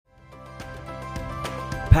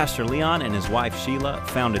Pastor Leon and his wife Sheila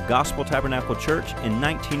founded Gospel Tabernacle Church in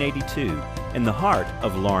 1982 in the heart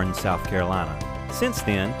of Lawrence, South Carolina. Since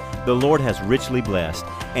then, the Lord has richly blessed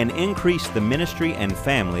and increased the ministry and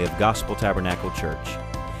family of Gospel Tabernacle Church.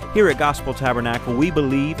 Here at Gospel Tabernacle, we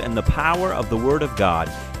believe in the power of the Word of God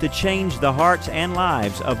to change the hearts and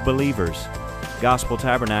lives of believers. Gospel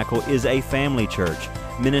Tabernacle is a family church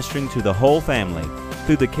ministering to the whole family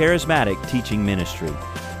through the charismatic teaching ministry.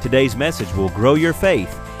 Today's message will grow your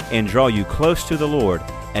faith and draw you close to the Lord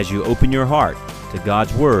as you open your heart to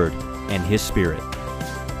God's Word and His Spirit.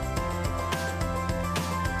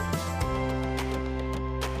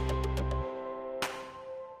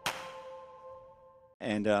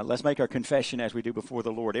 And let's make our confession as we do before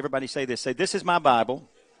the Lord. Everybody say this. Say, this is my Bible.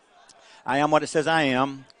 I am what it says I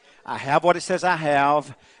am. I have what it says I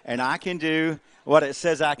have. And I can do what it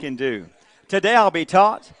says I can do. Today I'll be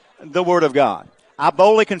taught the Word of God. I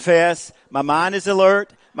boldly confess, my mind is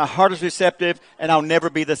alert, my heart is receptive, and I'll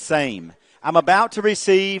never be the same. I'm about to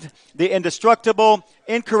receive the indestructible,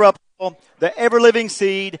 incorruptible, the ever-living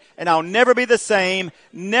seed, and I'll never be the same.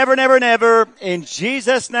 Never, never, never. In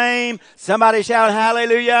Jesus' name, somebody shout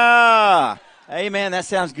hallelujah. Amen. That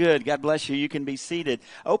sounds good. God bless you. You can be seated.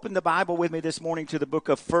 Open the Bible with me this morning to the book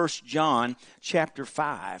of 1 John chapter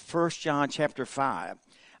 5. 1 John chapter 5.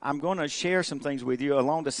 I'm going to share some things with you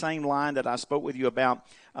along the same line that I spoke with you about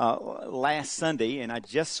last Sunday, and I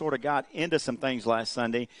just sort of got into some things last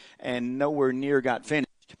Sunday and nowhere near got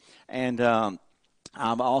finished. And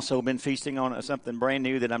I've also been feasting on something brand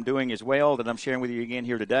new that I'm doing as well that I'm sharing with you again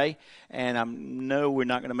here today. And I know we're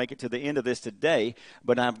not going to make it to the end of this today,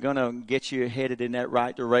 but I'm going to get you headed in that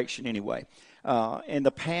right direction anyway. In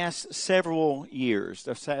the past several years,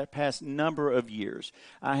 the past number of years,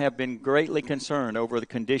 I have been greatly concerned over the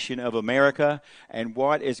condition of America and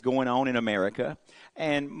what is going on in America,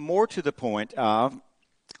 and more to the point of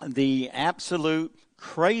the absolute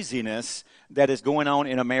craziness that is going on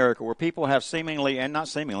in America, where people have seemingly, and not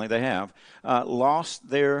seemingly, they have, lost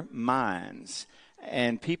their minds.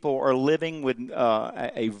 And people are living with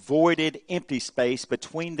a voided, empty space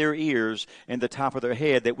between their ears and the top of their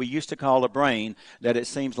head that we used to call a brain, that it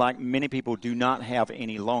seems like many people do not have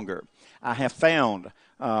any longer. I have found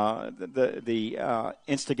the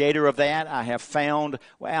instigator of that. I have found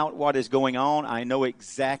out what is going on. I know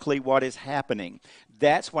exactly what is happening.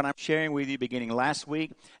 That's what I'm sharing with you beginning last week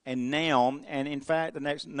and now, and in fact, the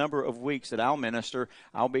next number of weeks that I'll minister,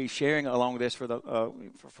 I'll be sharing along this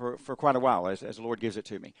for quite a while as the Lord gives it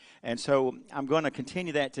to me. And so I'm going to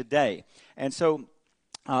continue that today. And so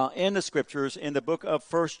in the scriptures, in the book of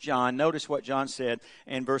 1 John, notice what John said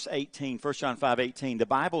in verse 18, 1 John 5:18. The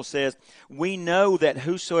Bible says, we know that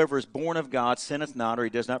whosoever is born of God sinneth not, or he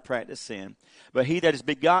does not practice sin. But he that is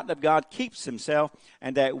begotten of God keeps himself,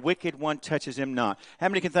 and that wicked one touches him not. How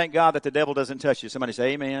many can thank God that the devil doesn't touch you? Somebody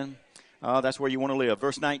say amen. That's where you want to live.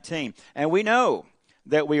 Verse 19. And we know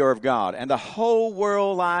that we are of God, and the whole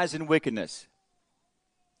world lies in wickedness.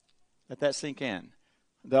 Let that sink in.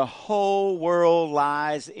 The whole world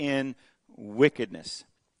lies in wickedness.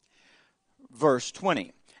 Verse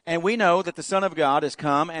 20. And we know that the Son of God is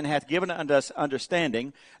come and hath given unto us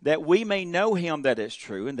understanding, that we may know him that is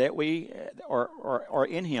true, and that we are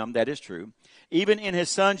in him that is true, even in his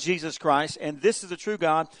Son Jesus Christ, and this is the true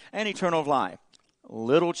God and eternal life.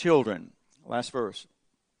 Little children, last verse,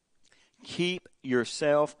 keep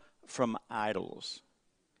yourself from idols.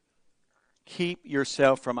 Keep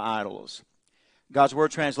yourself from idols. God's Word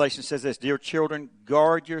translation says this, dear children,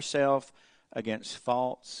 guard yourself against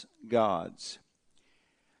false gods.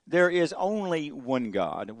 There is only one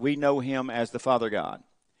God. We know him as the Father God.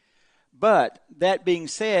 But that being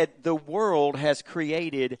said, the world has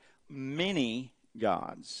created many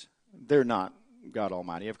gods. They're not God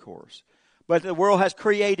Almighty, of course. But the world has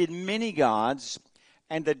created many gods,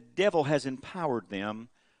 and the devil has empowered them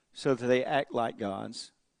so that they act like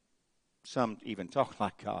gods. Some even talk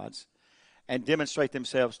like gods and demonstrate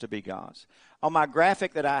themselves to be gods. On my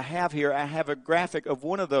graphic that I have here, I have a graphic of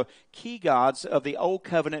one of the key gods of the Old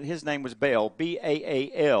Covenant. His name was Baal,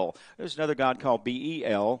 B-A-A-L. There's another god called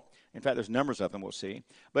B-E-L. In fact, there's numbers of them, we'll see.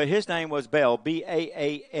 But his name was Baal,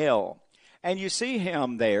 B-A-A-L. And you see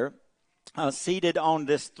him there seated on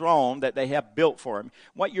this throne that they have built for him.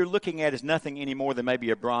 What you're looking at is nothing any more than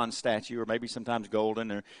maybe a bronze statue, or maybe sometimes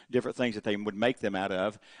golden, or different things that they would make them out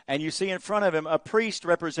of. And you see in front of him a priest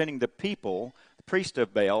representing the people, the priest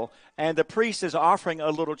of Baal, and the priest is offering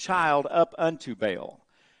a little child up unto Baal,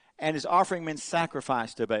 and is offering him in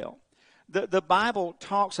sacrifice to Baal. The Bible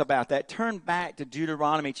talks about that. Turn back to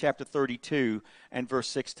Deuteronomy chapter 32 and verse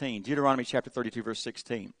 16. Deuteronomy chapter 32, verse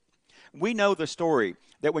 16. We know the story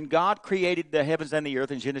that when God created the heavens and the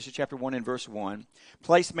earth in Genesis chapter 1 and verse 1,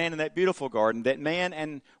 placed man in that beautiful garden, that man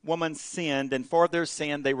and woman sinned, and for their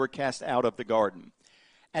sin they were cast out of the garden.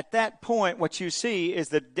 At that point, what you see is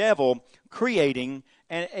the devil creating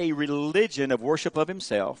a religion of worship of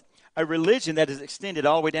himself, a religion that is extended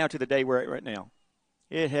all the way down to the day we're at right now.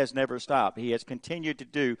 It has never stopped. He has continued to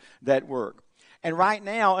do that work. And right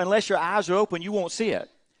now, unless your eyes are open, you won't see it.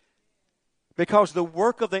 Because the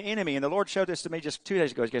work of the enemy, and the Lord showed this to me just 2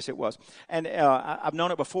 days ago, I guess it was. And I've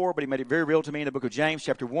known it before, but he made it very real to me in the book of James,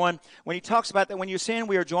 chapter 1, when he talks about that when you sin,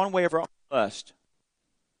 we are drawn away of our own lust.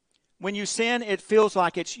 When you sin, it feels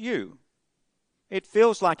like it's you. It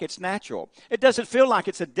feels like it's natural. It doesn't feel like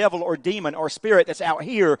it's a devil or demon or spirit that's out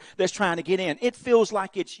here that's trying to get in. It feels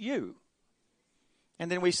like it's you.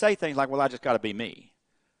 And then we say things like, well, I just got to be me.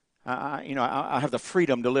 I have the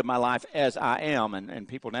freedom to live my life as I am. And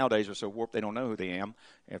people nowadays are so warped they don't know who they am,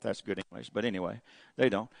 if that's good English. But anyway, they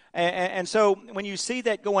don't. And so when you see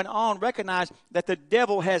that going on, recognize that the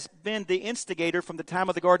devil has been the instigator from the time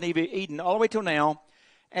of the Garden of Eden all the way till now.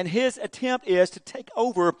 And his attempt is to take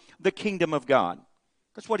over the kingdom of God.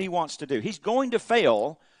 That's what he wants to do. He's going to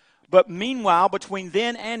fail. But meanwhile, between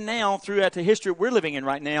then and now, throughout the history we're living in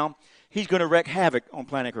right now, he's going to wreak havoc on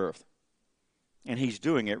planet Earth. And he's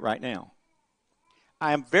doing it right now.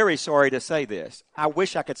 I am very sorry to say this. I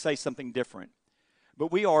wish I could say something different.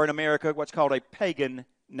 But we are in America what's called a pagan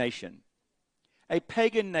nation. A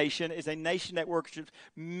pagan nation is a nation that worships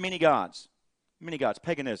many gods. Many gods,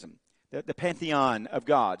 paganism. The pantheon of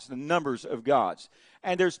gods, the numbers of gods.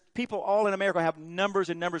 And there's people all in America have numbers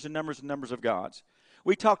and numbers and numbers and numbers of gods.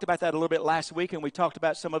 We talked about that a little bit last week, and we talked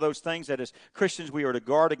about some of those things that as Christians we are to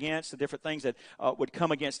guard against, the different things that would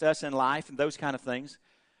come against us in life and those kind of things.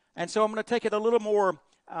 And so I'm going to take it a little more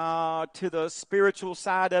to the spiritual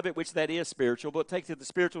side of it, which that is spiritual, but take it to the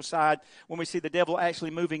spiritual side when we see the devil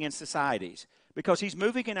actually moving in societies. Because he's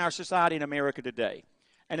moving in our society in America today.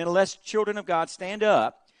 And unless children of God stand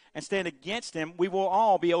up and stand against him, we will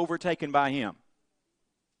all be overtaken by him.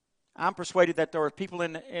 I'm persuaded that there are people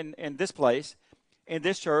in this place, in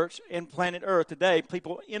this church, in planet Earth today,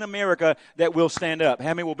 people in America that will stand up.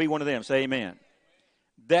 How many will be one of them? Say amen.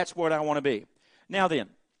 That's what I want to be. Now then,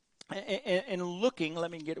 in looking,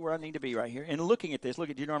 let me get where I need to be right here. In looking at this, look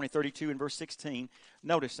at Deuteronomy 32 and verse 16.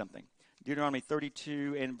 Notice something. Deuteronomy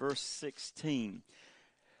 32 and verse 16.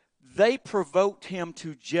 They provoked him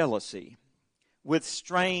to jealousy with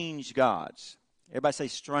strange gods. Everybody say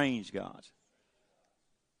strange gods.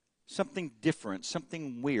 Something different,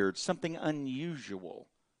 something weird, something unusual.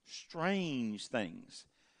 Strange things.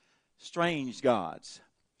 Strange gods.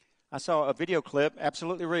 I saw a video clip,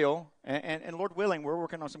 absolutely real, and Lord willing, we're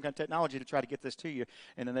working on some kind of technology to try to get this to you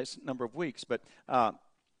in the next number of weeks. But I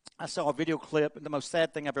saw a video clip, the most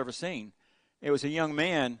sad thing I've ever seen. It was a young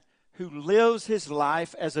man who lives his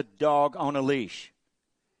life as a dog on a leash.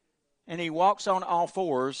 And he walks on all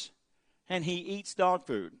fours, and he eats dog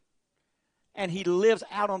food. And he lives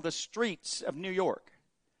out on the streets of New York.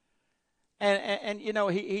 And you know,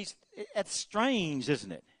 it's strange,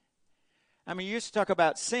 isn't it? I mean, you used to talk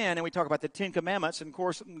about sin, and we talk about the Ten Commandments, and of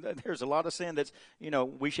course, there's a lot of sin that's,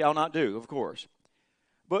 we shall not do, of course.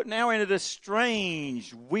 But now into this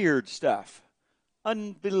strange, weird stuff.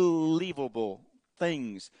 Unbelievable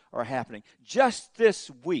things are happening. Just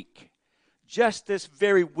this week, just this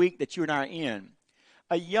very week that you and I are in,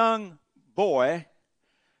 a young boy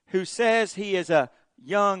who says he is a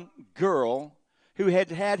young girl who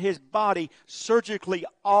had had his body surgically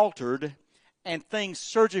altered and things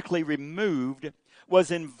surgically removed,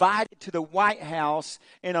 was invited to the White House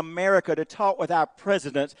in America to talk with our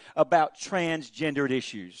president about transgendered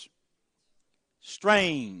issues.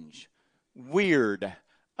 Strange, weird,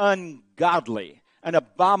 ungodly, an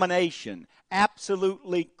abomination,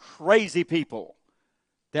 absolutely crazy people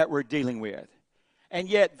that we're dealing with. And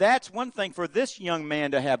yet that's one thing for this young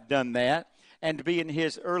man to have done that and to be in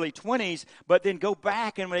his early 20s, but then go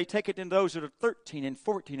back and when they take it to those that are 13 and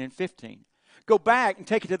 14 and 15. Go back and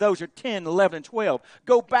take it to those that are 10, 11, and 12.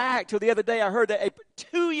 Go back to the other day I heard that a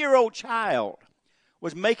 2-year-old child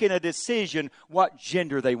was making a decision what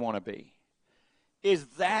gender they want to be. Is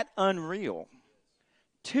that unreal?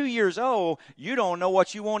 2 years old, you don't know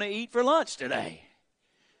what you want to eat for lunch today.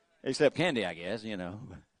 Except candy, I guess,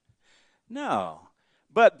 No.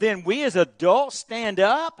 But then we as adults stand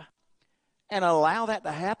up and allow that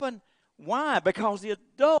to happen. Why? Because the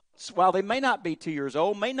adults, while they may not be 2 years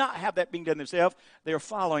old, may not have that being done themselves, they're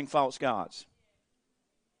following false gods.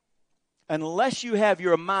 Unless you have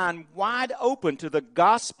your mind wide open to the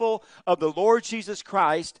gospel of the Lord Jesus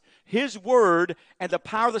Christ, His word and the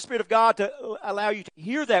power of the Spirit of God to allow you to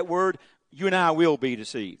hear that word, you and I will be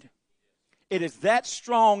deceived. It is that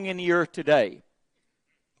strong in the earth today.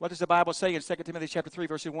 What does the Bible say in 2 Timothy chapter 3,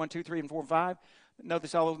 verses 1, 2, 3, and 4, and 5?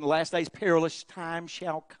 Notice all in the last days, perilous times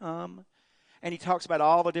shall come. And he talks about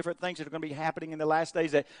all the different things that are going to be happening in the last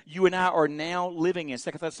days that you and I are now living in.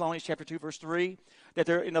 2 Thessalonians chapter 2, verse 3, that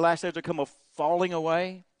there in the last days there come a falling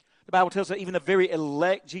away. The Bible tells us that even the very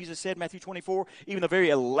elect, Jesus said, Matthew 24, even the very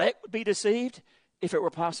elect would be deceived if it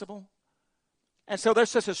were possible. And so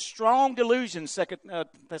there's such a strong delusion, 2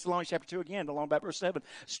 Thessalonians chapter 2 again, along about verse 7.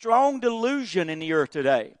 Strong delusion in the earth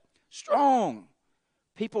today. Strong.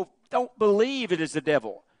 People don't believe it is the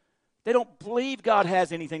devil. They don't believe God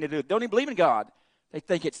has anything to do with it. They don't even believe in God. They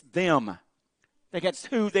think it's them. They think it's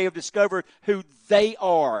who they have discovered, who they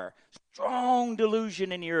are. Strong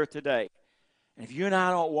delusion in the earth today. And if you and I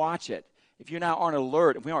don't watch it, if you and I aren't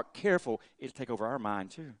alert, if we aren't careful, it'll take over our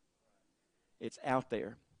mind too. It's out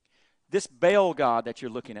there. This Baal god that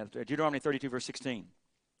you're looking at, Deuteronomy 32, verse 16.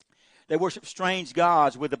 They worship strange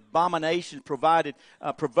gods with abominations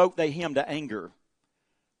provoke they him to anger.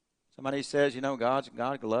 Somebody says, God's a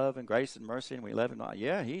God of love and grace and mercy, and we love him.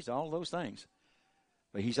 Yeah, he's all those things.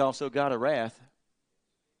 But he's also a God of wrath.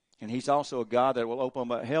 And he's also a God that will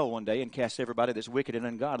open up hell one day and cast everybody that's wicked and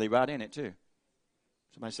ungodly right in it too.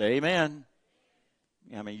 Somebody say, amen.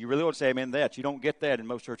 You really ought to say amen to that. You don't get that in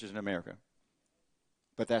most churches in America.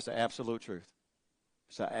 But that's the absolute truth.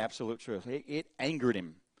 It's the absolute truth. It angered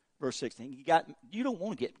him. Verse 16. You don't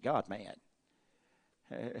want to get God mad.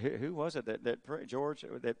 Who was it George,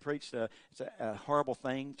 that preached it's a horrible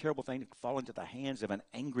thing, terrible thing to fall into the hands of an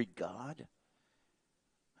angry God?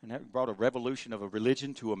 And that brought a revolution of a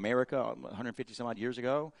religion to America 150 some odd years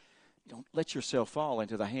ago. Don't let yourself fall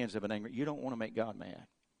into the hands of an angry. You don't want to make God mad.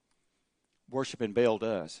 Worshiping Baal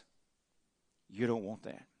does. You don't want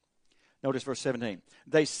that. Notice verse 17.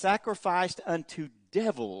 They sacrificed unto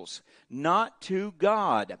devils, not to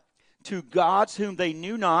God. To gods whom they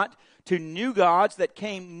knew not, to new gods that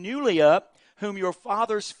came newly up, whom your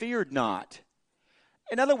fathers feared not.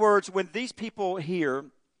 In other words, when these people here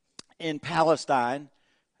in Palestine,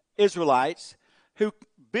 Israelites, who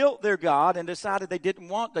built their God and decided they didn't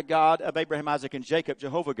want the God of Abraham, Isaac, and Jacob,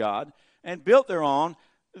 Jehovah God, and built their own,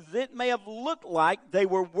 that may have looked like they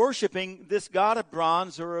were worshiping this God of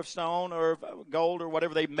bronze or of stone or of gold or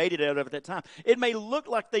whatever they made it out of at that time. It may look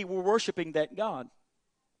like they were worshiping that God.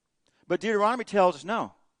 But Deuteronomy tells us,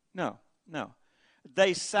 no.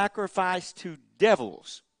 They sacrifice to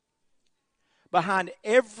devils. Behind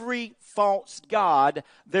every false god,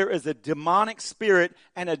 there is a demonic spirit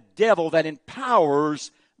and a devil that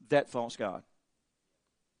empowers that false god.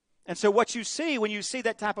 And so what you see when you see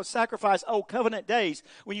that type of sacrifice, old covenant days,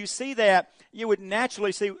 when you see that, you would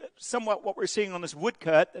naturally see somewhat what we're seeing on this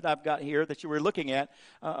woodcut that I've got here that you were looking at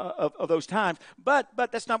of those times. But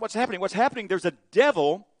that's not what's happening. What's happening, there's a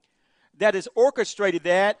devil that has orchestrated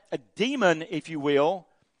that, a demon, if you will,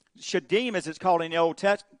 Shadim, as it's called in the Old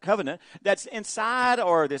Covenant, that's inside,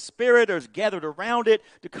 or the spirit is gathered around it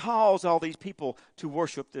to cause all these people to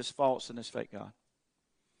worship this false and this fake God.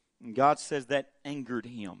 And God says that angered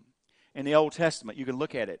him. In the Old Testament, you can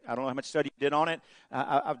look at it. I don't know how much study you did on it.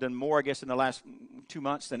 I've done more, I guess, in the last 2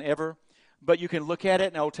 months than ever. But you can look at it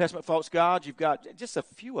in the Old Testament false gods. You've got just a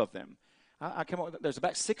few of them. I come up with, there's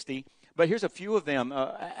about 60, but here's a few of them.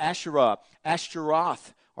 Asherah,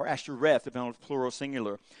 Ashtaroth, or Ashtoreth, depending on plural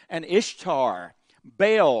singular, and Ishtar,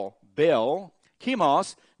 Baal,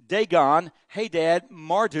 Chemos, Dagon, Hadad,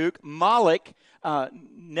 Marduk, Moloch,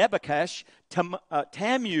 Nebuchadnezzar,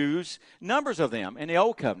 Tammuz, numbers of them in the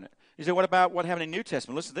Old Covenant. You say, what about what happened in the New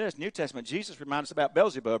Testament? Listen to this. New Testament, Jesus reminds us about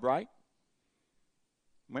Beelzebub, right?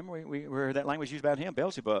 Remember we heard that language used about him,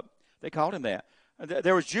 Beelzebub. They called him that.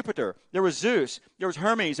 There was Jupiter, there was Zeus, there was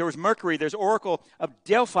Hermes, there was Mercury, there's Oracle of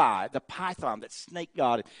Delphi, the Python, that snake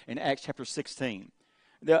god in Acts chapter 16.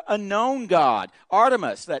 The unknown god,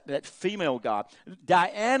 Artemis, that female god,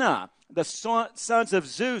 Diana, the sons of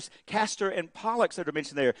Zeus, Castor, and Pollux that are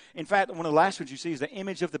mentioned there. In fact, one of the last ones you see is the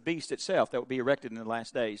image of the beast itself that will be erected in the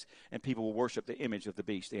last days, and people will worship the image of the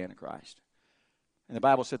beast, the Antichrist. And the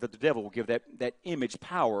Bible said that the devil will give that image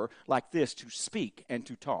power like this to speak and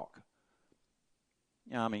to talk.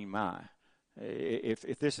 I mean,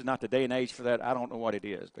 if this is not the day and age for that, I don't know what it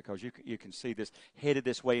is, because you can see this headed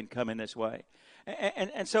this way and coming this way.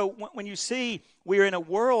 And so when you see we're in a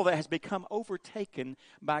world that has become overtaken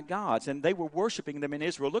by gods, and they were worshiping them in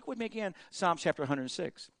Israel. Look with me again, Psalms chapter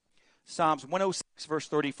 106. Psalms 106, verse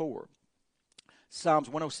 34. Psalms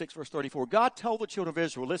 106, verse 34. God told the children of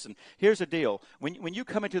Israel, listen, here's the deal. When you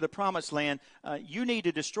come into the promised land, you need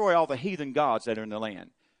to destroy all the heathen gods that are in the land.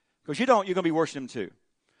 Because you don't, you're going to be worshiping them too.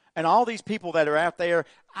 And all these people that are out there,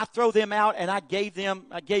 I throw them out, and I gave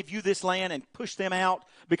you this land and pushed them out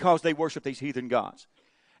because they worship these heathen gods.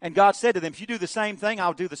 And God said to them, if you do the same thing,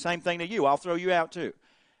 I'll do the same thing to you. I'll throw you out too.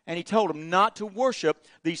 And he told them not to worship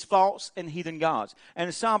these false and heathen gods. And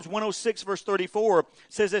in Psalms 106, verse 34,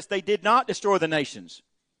 says this, they did not destroy the nations.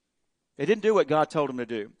 They didn't do what God told them to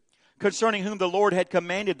do, concerning whom the Lord had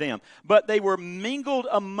commanded them. But they were mingled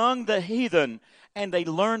among the heathen, and they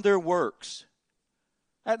learned their works.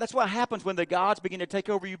 That's what happens when the gods begin to take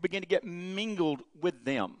over. You begin to get mingled with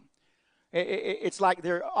them. It's like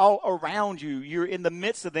they're all around you. You're in the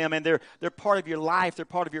midst of them, and they're part of your life. They're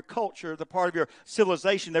part of your culture. They're part of your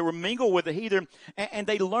civilization. They were mingled with the heathen, and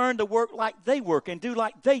they learned to work like they work and do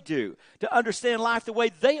like they do, to understand life the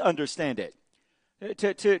way they understand it,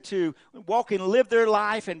 to walk and live their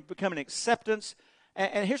life and become an acceptance.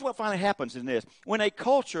 And here's what finally happens in this. When a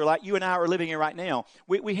culture like you and I are living in right now,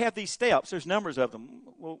 we have these steps. There's numbers of them.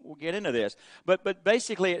 We'll get into this. But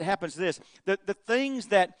basically it happens this. The things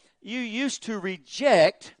that you used to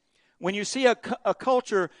reject, when you see a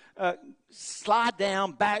culture slide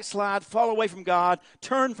down, backslide, fall away from God,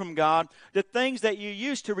 turn from God, the things that you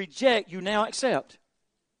used to reject, you now accept.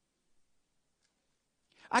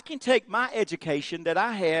 I can take my education that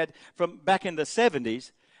I had from back in the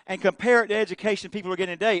 70s and compare it to education people are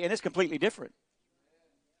getting today, and it's completely different.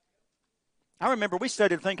 I remember we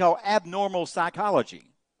studied a thing called abnormal psychology.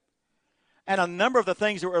 And a number of the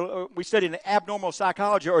things that we studied in abnormal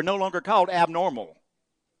psychology are no longer called abnormal.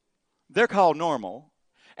 They're called normal.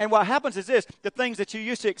 And what happens is this, the things that you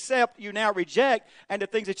used to accept, you now reject, and the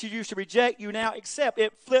things that you used to reject, you now accept.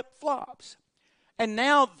 It flip-flops. And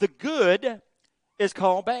now the good is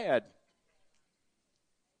called bad.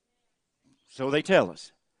 So they tell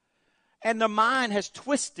us. And the mind has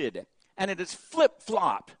twisted, and it has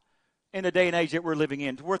flip-flopped in the day and age that we're living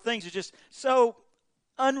in, to where things are just so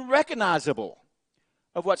unrecognizable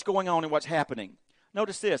of what's going on and what's happening.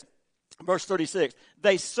 Notice this, verse 36.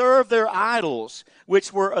 They served their idols,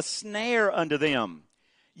 which were a snare unto them.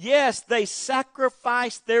 Yes, they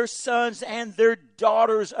sacrificed their sons and their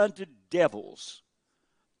daughters unto devils.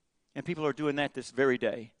 And people are doing that this very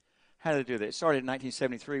day. How did they do that? It started in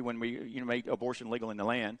 1973 when we made abortion legal in the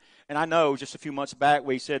land. And I know just a few months back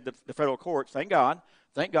we said the federal courts, thank God,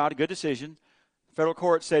 a good decision. The federal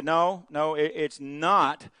court said, no, it's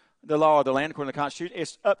not the law of the land according to the Constitution.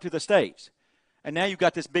 It's up to the states. And now you've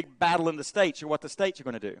got this big battle in the states or what the states are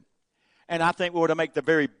going to do. And I think we ought to make the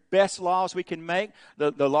very best laws we can make,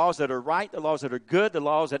 the laws that are right, the laws that are good, the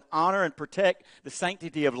laws that honor and protect the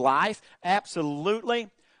sanctity of life, absolutely.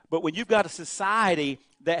 But when you've got a society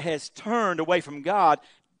that has turned away from God,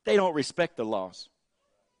 they don't respect the laws.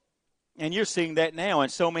 And you're seeing that now in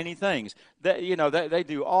so many things. They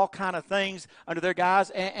do all kind of things under their guise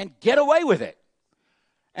and get away with it.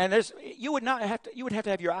 And you would have to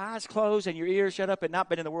have your eyes closed and your ears shut up and not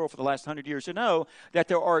been in the world for the last 100 years to know that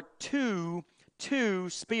there are two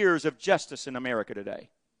spears of justice in America today.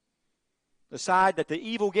 The side that the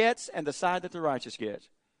evil gets and the side that the righteous gets.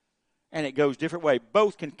 And it goes different way.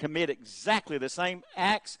 Both can commit exactly the same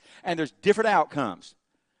acts, and there's different outcomes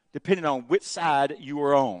depending on which side you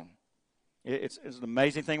are on. It's an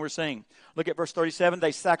amazing thing we're seeing. Look at verse 37.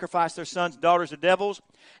 They sacrificed their sons and daughters to devils,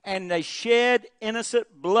 and they shed innocent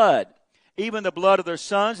blood, even the blood of their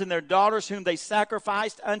sons and their daughters, whom they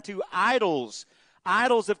sacrificed unto idols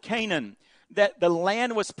of Canaan, that the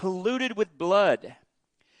land was polluted with blood.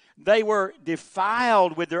 They were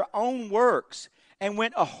defiled with their own works, and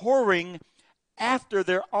went a-whoring after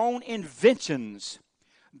their own inventions.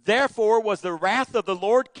 Therefore was the wrath of the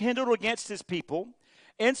Lord kindled against his people,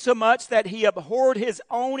 insomuch that he abhorred his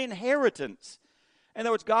own inheritance. In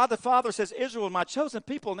other words, God the Father says, Israel is my chosen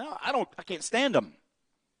people. Now I can't stand them.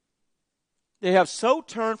 They have so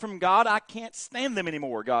turned from God, I can't stand them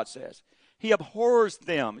anymore, God says. He abhors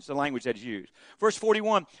them, is the language that is used. Verse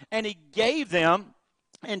 41, and he gave them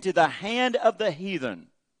into the hand of the heathen.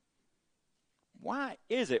 Why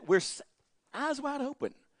is it? We're eyes wide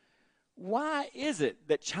open. Why is it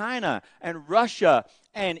that China and Russia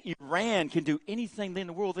and Iran can do anything in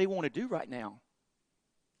the world they want to do right now?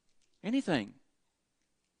 Anything.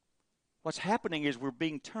 What's happening is we're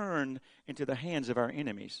being turned into the hands of our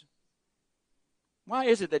enemies. Why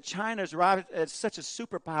is it that China's arrived at such a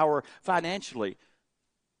superpower financially?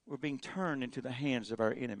 We're being turned into the hands of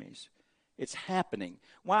our enemies. It's happening.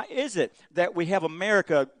 Why is it that we have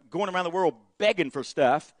America going around the world begging for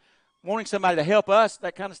stuff, wanting somebody to help us,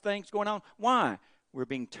 that kind of thing's going on? Why? We're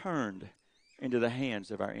being turned into the hands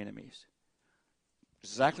of our enemies.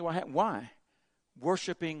 Exactly what happened. Why?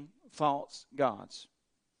 Worshiping false gods.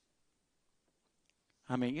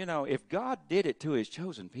 I mean, if God did it to his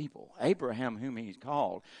chosen people, Abraham, whom he's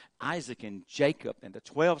called, Isaac and Jacob, and the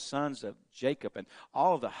 12 sons of Jacob, and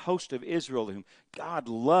all of the host of Israel whom God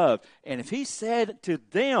loved, and if he said to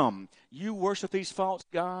them, you worship these false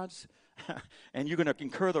gods, and you're going to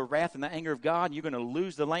incur the wrath and the anger of God, and you're going to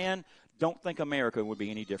lose the land, don't think America would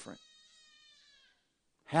be any different.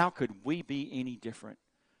 How could we be any different?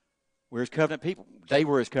 We're his covenant people. They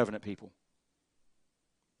were his covenant people.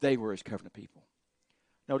 They were his covenant people.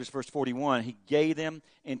 Notice verse 41, he gave them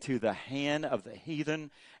into the hand of the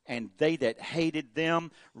heathen, and they that hated them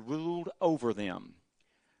ruled over them.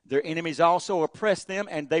 Their enemies also oppressed them,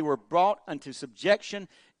 and they were brought unto subjection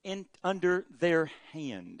under their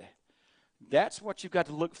hand. That's what you've got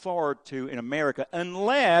to look forward to in America,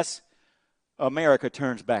 unless America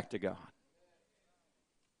turns back to God.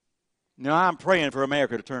 Now, I'm praying for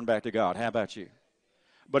America to turn back to God. How about you?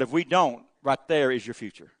 But if we don't, right there is your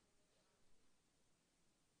future.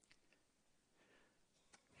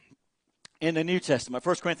 In the New Testament,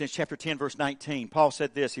 1 Corinthians chapter 10, verse 19, Paul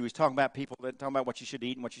said this. He was talking about people, talking about what you should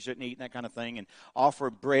eat and what you shouldn't eat and that kind of thing, and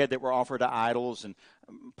offered bread that were offered to idols. And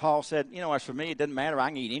Paul said, as for me, it doesn't matter. I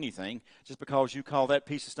can eat anything. Just because you call that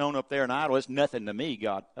piece of stone up there an idol, it's nothing to me,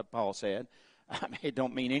 Paul said. I mean, it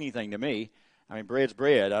don't mean anything to me. I mean, bread's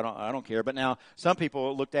bread. I don't care. But now some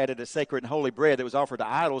people looked at it as sacred and holy bread that was offered to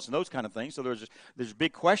idols and those kind of things. So there's a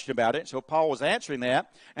big question about it. So Paul was answering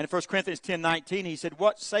that. And in 1 Corinthians 10:19, he said,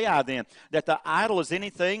 what say I then? That the idol is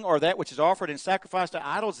anything, or that which is offered in sacrifice to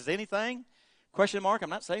idols is anything? Question mark. I'm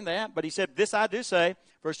not saying that. But he said, this I do say,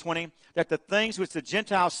 verse 20, that the things which the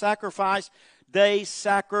Gentiles sacrifice, they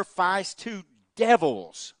sacrifice to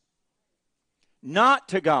devils, not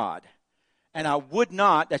to God. And I would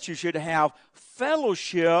not that you should have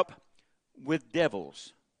fellowship with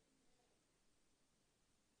devils.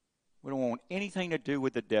 We don't want anything to do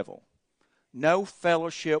with the devil. No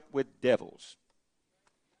fellowship with devils.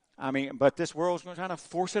 I mean, but this world's going to try to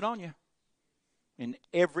force it on you. And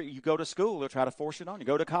you go to school, they'll try to force it on you.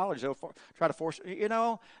 Go to college, they'll try to force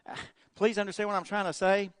it. Please understand what I'm trying to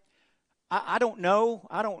say. I don't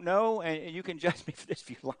know, and you can judge me for this if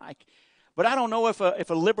you like. But I don't know if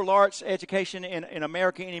a liberal arts education in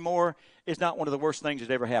America anymore is not one of the worst things that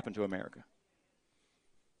ever happened to America.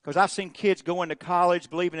 Because I've seen kids go into college,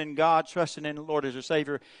 believing in God, trusting in the Lord as their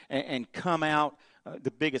Savior, and come out the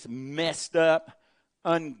biggest messed up,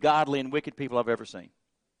 ungodly, and wicked people I've ever seen.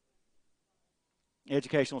 The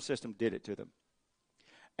educational system did it to them.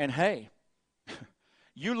 And hey,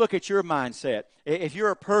 you look at your mindset. If you're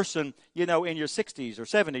a person, in your 60s or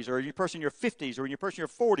 70s, or you're a person in your 50s, or you're a person in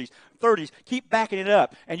your 40s, 30s, keep backing it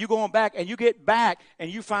up. And you go on back, and you get back, and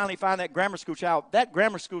you finally find that grammar school child. That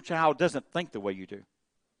grammar school child doesn't think the way you do.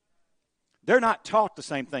 They're not taught the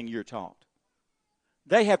same thing you're taught.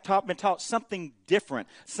 They have been taught something different,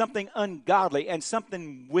 something ungodly, and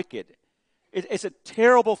something wicked. It's a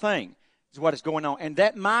terrible thing. Is what is going on. And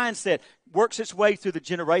that mindset works its way through the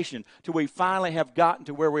generation till we finally have gotten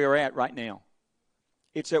to where we are at right now.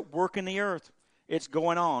 It's at work in the earth. It's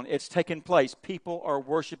going on. It's taking place. People are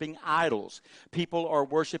worshiping idols. People are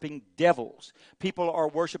worshiping devils. People are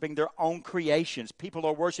worshiping their own creations. People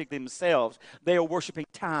are worshiping themselves. They are worshiping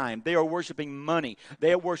time. They are worshiping money.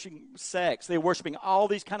 They are worshiping sex. They are worshiping all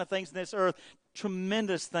these kind of things in this earth.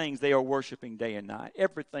 Tremendous things they are worshiping day and night.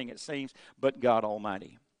 Everything, it seems, but God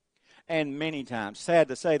Almighty. And many times, sad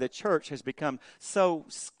to say, the church has become so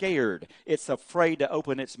scared, it's afraid to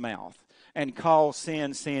open its mouth and call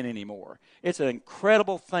sin anymore. It's an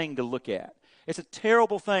incredible thing to look at. It's a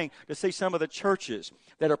terrible thing to see some of the churches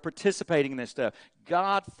that are participating in this stuff.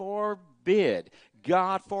 God forbid.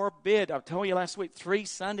 God forbid. I told you last week, 3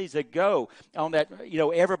 Sundays ago, on that,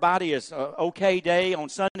 everybody is okay day on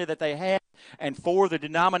Sunday that they had, and 4 of the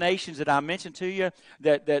denominations that I mentioned to you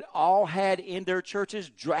that all had in their churches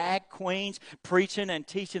drag queens preaching and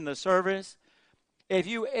teaching the service. If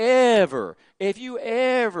you ever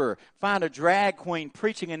find a drag queen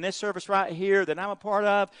preaching in this service right here that I'm a part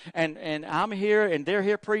of, and I'm here and they're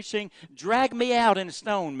here preaching, drag me out and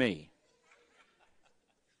stone me.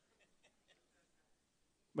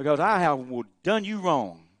 Because I have done you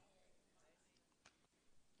wrong.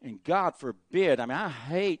 And God forbid, I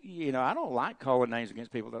hate, I don't like calling names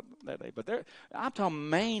against people that day, but I'm talking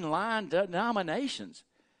mainline denominations.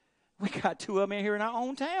 We got 2 of them in here in our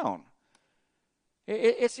own town.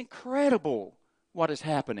 It's incredible what is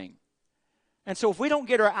happening. And so if we don't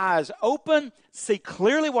get our eyes open, see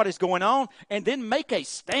clearly what is going on, and then make a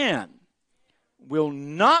stand, we'll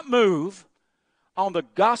not move on the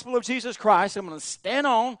gospel of Jesus Christ. I'm going to stand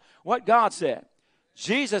on what God said.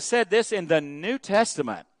 Jesus said this in the New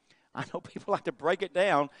Testament. I know people like to break it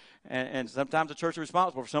down And sometimes the church is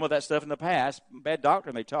responsible for some of that stuff in the past, bad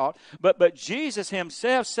doctrine they taught. But Jesus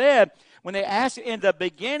himself said, when they asked, in the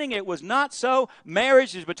beginning it was not so.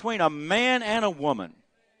 Marriage is between a man and a woman.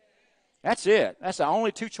 That's it. That's the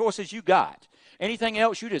only two choices you got. Anything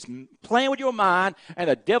else, you're just playing with your mind, and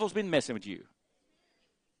the devil's been messing with you.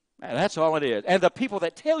 Man, that's all it is. And the people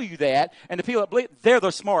that tell you that, and the people that believe, they're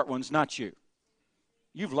the smart ones, not you.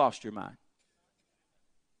 You've lost your mind.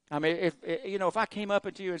 I mean, if I came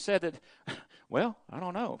up to you and said that, well, I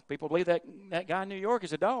don't know. People believe that guy in New York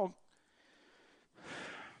is a dog.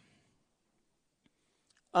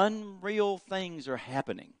 Unreal things are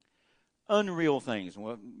happening. Unreal things.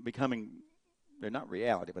 Well, they're not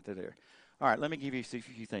reality, but they're there. All right, let me give you a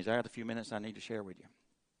few things. I have a few minutes I need to share with you.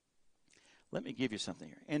 Let me give you something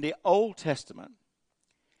here. In the Old Testament,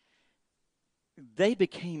 they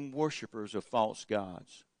became worshipers of false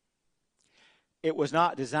gods. It was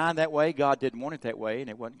not designed that way. God didn't want it that way, and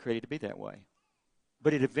it wasn't created to be that way.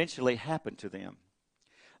 But it eventually happened to them.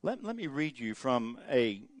 Let me read you from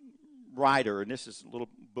a writer, and this is a little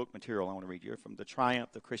book material I want to read you, from The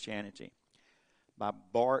Triumph of Christianity by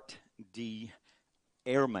Bart D.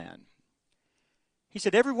 Ehrman. He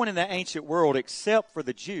said, everyone in the ancient world except for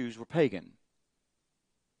the Jews were pagan.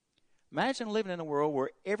 Imagine living in a world where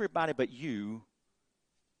everybody but you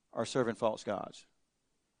are serving false gods.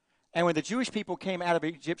 And when the Jewish people came out of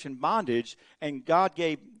Egyptian bondage and God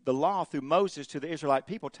gave the law through Moses to the Israelite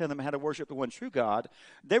people, telling them how to worship the one true God,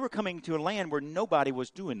 they were coming to a land where nobody was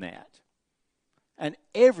doing that. And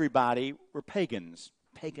everybody were pagans,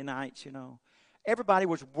 paganites, Everybody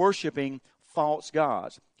was worshiping false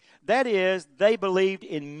gods. That is, they believed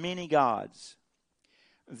in many gods.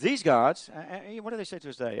 These gods, what do they say to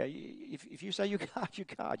us today? If you say you're God, you're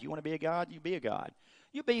God. You want to be a God, you be a God.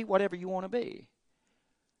 You be whatever you want to be.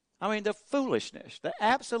 I mean, the foolishness, the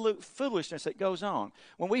absolute foolishness that goes on.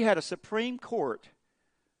 When we had a Supreme Court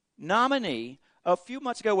nominee a few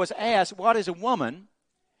months ago was asked, what is a woman?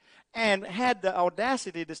 And had the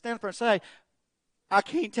audacity to stand up and say, I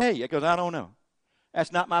can't tell you because I don't know.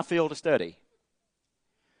 That's not my field of study.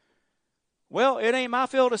 Well, it ain't my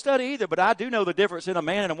field of study either, but I do know the difference in a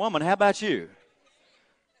man and a woman. How about you?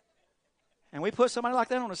 And we put somebody like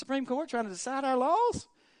that on the Supreme Court trying to decide our laws?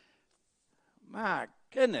 My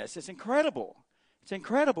goodness, it's incredible. It's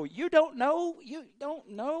incredible. You don't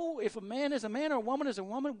know if a man is a man or a woman is a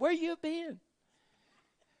woman. Where you been?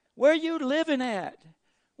 Where you living at?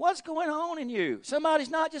 What's going on in you? Somebody's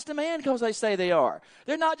not just a man because they say they are.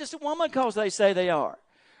 They're not just a woman because they say they are.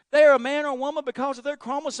 They're a man or a woman because of their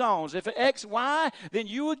chromosomes. If it's XY, then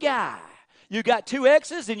you a guy. You got two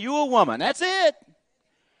X's, then you a woman. That's it.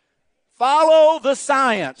 Follow the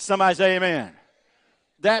science. Somebody say amen.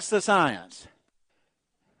 That's the science.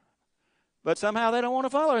 But somehow they don't want to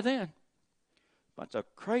follow it then. Bunch of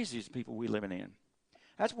craziest people we living in.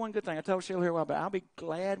 That's one good thing. I told Sheila here a while back, I'll be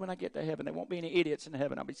glad when I get to heaven. There won't be any idiots in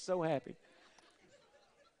heaven. I'll be so happy.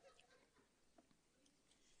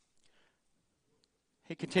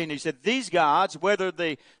 He continued, he said, these gods, whether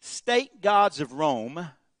the state gods of Rome,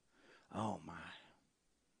 oh my,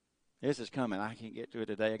 this is coming. I can't get to it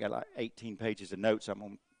today. I got like 18 pages of notes. I'm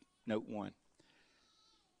on note 1.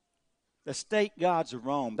 The state gods of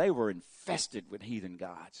Rome, they were infested with heathen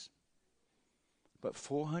gods. But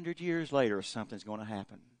 400 years later, something's going to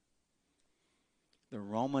happen. The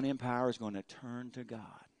Roman Empire is going to turn to God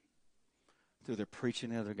through the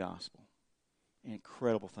preaching of the gospel. An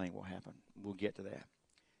incredible thing will happen. We'll get to that.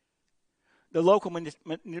 The local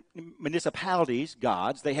municipalities,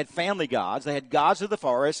 gods, they had family gods. They had gods of the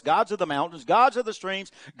forest, gods of the mountains, gods of the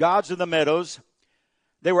streams, gods of the meadows.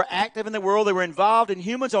 They were active in the world. They were involved in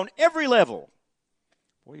humans on every level.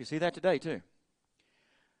 Boy, you see that today, too.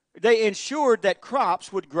 They ensured that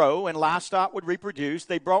crops would grow and livestock would reproduce.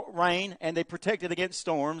 They brought rain and they protected against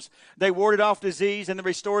storms. They warded off disease and they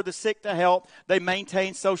restored the sick to health. They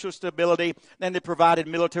maintained social stability and they provided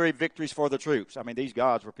military victories for the troops. I mean, these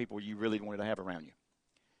gods were people you really wanted to have around you.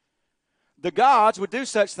 The gods would do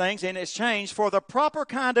such things in exchange for the proper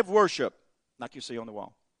kind of worship, like you see on the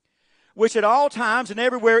wall, which at all times and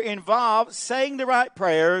everywhere involved saying the right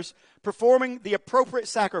prayers, performing the appropriate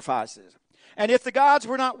sacrifices. And if the gods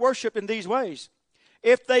were not worshipped in these ways,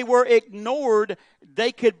 if they were ignored,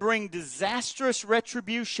 they could bring disastrous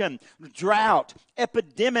retribution, drought,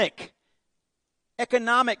 epidemic,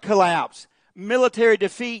 economic collapse, military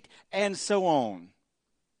defeat, and so on.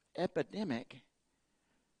 Epidemic?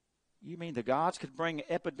 You mean the gods could bring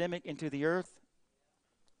epidemic into the earth?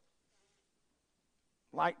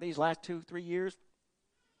 Like these last 2-3 years?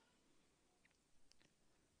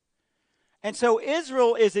 And so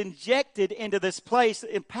Israel is injected into this place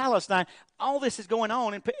in Palestine all this is going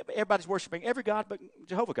on, and everybody's worshiping every God but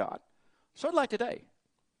Jehovah God. Sort of like today.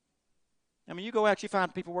 I mean, you go out, you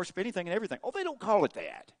find people worship anything and everything. Oh, they don't call it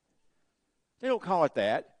that. They don't call it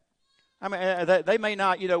that. I mean, they may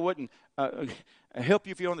not, wouldn't help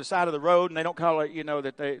you if you're on the side of the road, and they don't call it,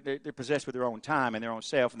 that they're possessed with their own time and their own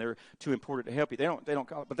self, and they're too important to help you. They don't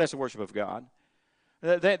call it, but that's the worship of God.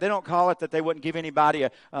 They don't call it that they wouldn't give anybody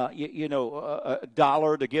a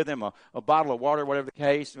dollar to give them a bottle of water, whatever the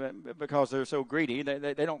case, because they're so greedy.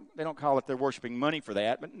 They don't call it they're worshiping money for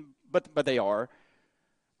that, but they are.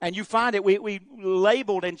 And you find it, we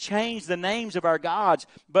labeled and changed the names of our gods,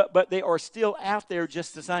 but they are still out there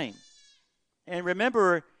just the same. And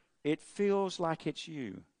remember, it feels like it's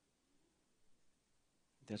you.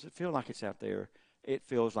 Does it feel like it's out there? It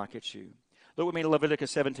feels like it's you. Look with me to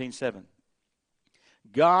Leviticus 17:7.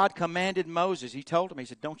 God commanded Moses, he told him, he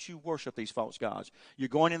said, don't you worship these false gods. You're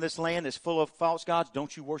going in this land that's full of false gods,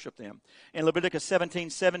 don't you worship them. In Leviticus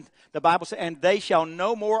 17:7, the Bible says, and they shall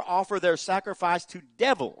no more offer their sacrifice to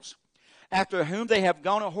devils, after whom they have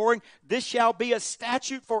gone a whoring. This shall be a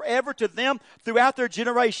statute forever to them throughout their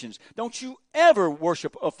generations. Don't you ever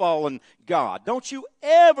worship a fallen god. Don't you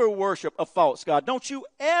ever worship a false god. Don't you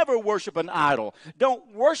ever worship an idol.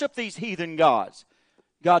 Don't worship these heathen gods.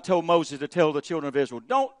 God told Moses to tell the children of Israel,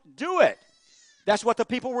 don't do it. That's what the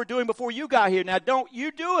people were doing before you got here. Now, don't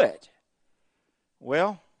you do it.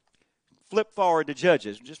 Well, flip forward to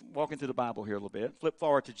Judges. Just walking through the Bible here a little bit. Flip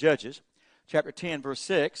forward to Judges, chapter 10, verse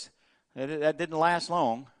 6. That didn't last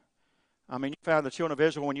long. I mean, you found the children of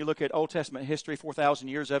Israel, when you look at Old Testament history, 4,000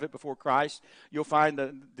 years of it before Christ, you'll find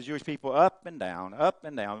the Jewish people up and down, up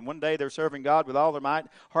and down. One day they're serving God with all their might,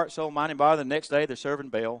 heart, soul, mind, and body. The next day they're serving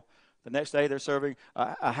Baal. The next day they're serving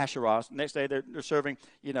Ahasuerus. The next day they're serving,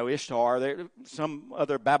 Ishtar, some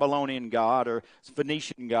other Babylonian god or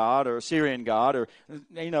Phoenician god or Syrian god. Or,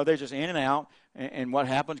 they're just in and out. And what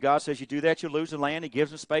happens? God says you do that, you lose the land. He gives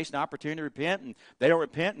them space and opportunity to repent. And they don't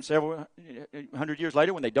repent. And several hundred years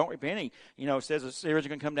later, when they don't repent, he says Assyrians are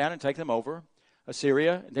going to come down and take them over.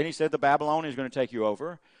 Assyria. And then he said the Babylonians are going to take you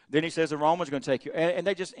over. Then he says the Romans are going to take you. And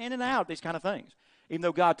they just in and out, these kind of things. Even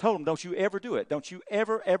though God told them, don't you ever do it. Don't you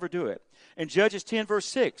ever, ever do it. In Judges 10, verse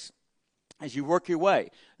 6, as you work your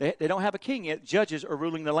way, they don't have a king yet. Judges are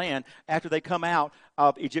ruling the land after they come out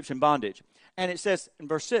of Egyptian bondage. And it says in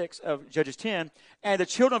verse 6 of Judges 10, and the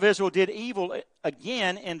children of Israel did evil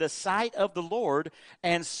again in the sight of the Lord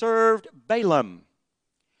and served Balaam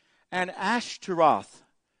and Ashtaroth,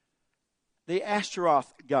 the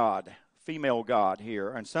Ashtaroth god, female god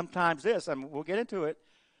here. And sometimes this, we'll get into it,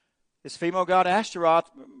 this female god Ashtaroth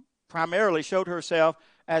primarily showed herself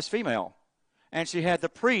as female. And she had the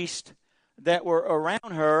priests that were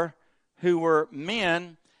around her who were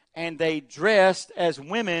men, and they dressed as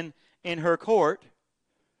women in her court.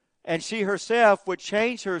 And she herself would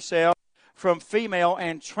change herself from female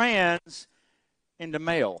and trans into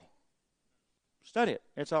male. Study it.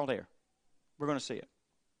 It's all there. We're going to see it.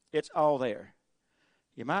 It's all there.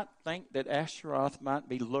 You might think that Ashtaroth might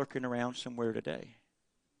be lurking around somewhere today.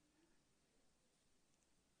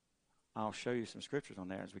 I'll show you some scriptures on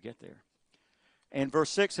that as we get there. In verse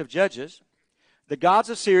 6 of Judges, the gods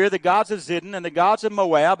of Syria, the gods of Zidon, and the gods of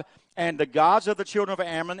Moab, and the gods of the children of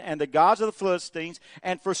Ammon, and the gods of the Philistines,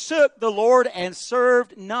 and forsook the Lord and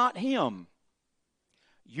served not him.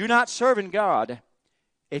 You're not serving God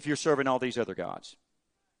if you're serving all these other gods.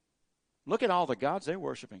 Look at all the gods they're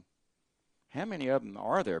worshiping. How many of them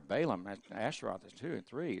are there? Balaam, Asheroth, there's 2 and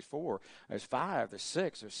 3, there's 4, there's 5, there's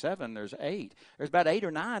 6, there's 7, there's 8. There's about 8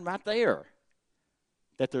 or 9 right there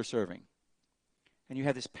that they're serving. And you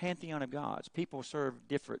have this pantheon of gods. People serve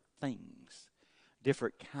different things,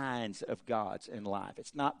 different kinds of gods in life.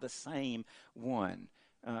 It's not the same one.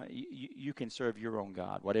 You can serve your own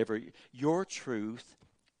God. Whatever your truth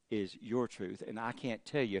is your truth, and I can't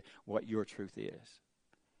tell you what your truth is.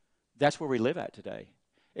 That's where we live at today.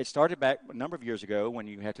 It started back a number of years ago when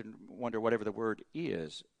you had to wonder whatever the word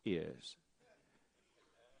is.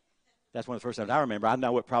 That's one of the first times I remember. I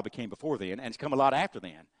know it probably came before then, and it's come a lot after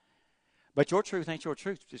then. But your truth ain't your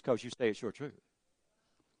truth just because you say it's your truth.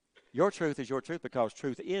 Your truth is your truth because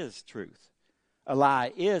truth is truth. A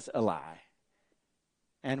lie is a lie.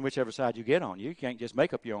 And whichever side you get on, you can't just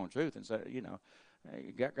make up your own truth and say,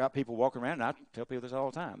 you got people walking around, and I tell people this all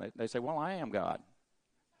the time. They say, well, I am God.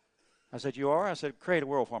 I said, you are? I said, create a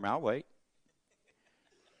world for me. I'll wait.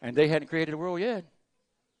 And they hadn't created a world yet.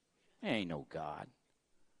 There ain't no God.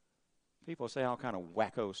 People say all kind of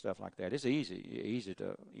wacko stuff like that. It's easy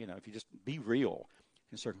to, if you just be real.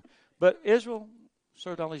 But Israel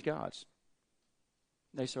served all these gods.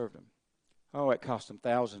 They served them. Oh, it cost them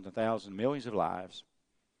thousands and thousands, millions of lives.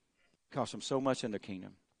 Cost them so much in the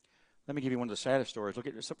kingdom. Let me give you one of the saddest stories. Look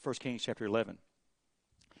at 1 Kings chapter 11.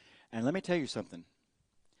 And let me tell you something.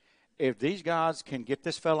 If these gods can get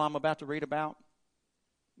this fellow I'm about to read about,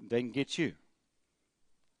 they can get you.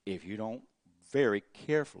 If you don't very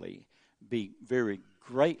carefully, be very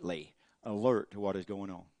greatly alert to what is going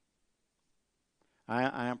on.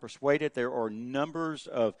 I am persuaded there are numbers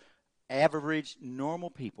of average, normal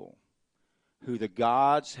people who the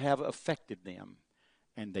gods have affected them,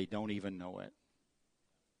 and they don't even know it.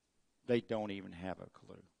 They don't even have a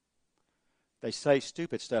clue. They say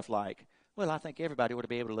stupid stuff like, well, I think everybody ought to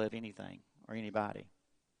be able to love anything or anybody.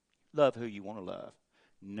 Love who you want to love.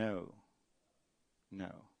 No.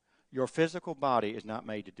 No. Your physical body is not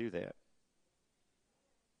made to do that.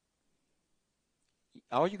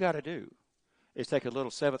 All you got to do is take a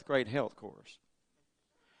little 7th grade health course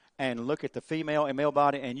and look at the female and male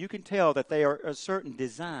body, and you can tell that they are a certain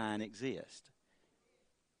design exists.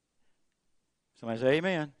 Somebody say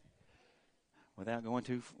amen. Without going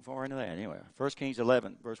too far into that. Anyway, 1 Kings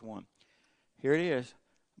 11, verse 1. Here it is.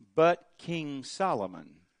 But King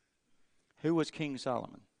Solomon. Who was King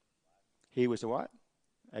Solomon? He was the what?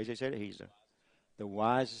 As they said, he's the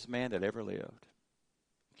wisest man that ever lived.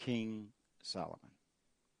 King Solomon.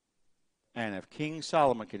 And if King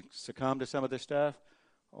Solomon could succumb to some of this stuff,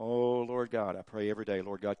 oh, Lord God, I pray every day,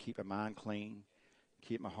 Lord God, keep my mind clean.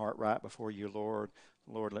 Keep my heart right before you, Lord.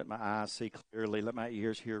 Lord, let my eyes see clearly. Let my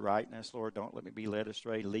ears hear rightness. Lord, don't let me be led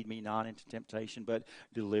astray. Lead me not into temptation, but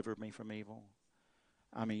deliver me from evil.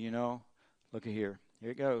 I mean, look at here.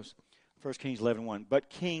 Here it goes. 1 Kings 11:1. But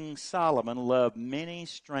King Solomon loved many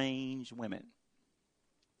strange women.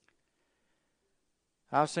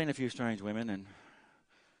 I've seen a few strange women, and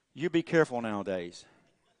you be careful nowadays.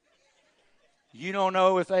 You don't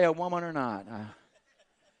know if they're a woman or not.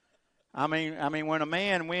 I mean, when a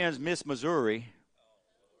man wins Miss Missouri,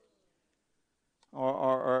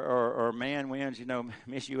 or a man wins,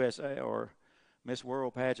 Miss USA or Miss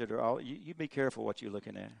World Pageant, or all, you be careful what you're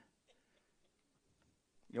looking at.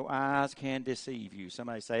 Your eyes can deceive you.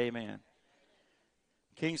 Somebody say amen.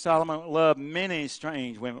 King Solomon loved many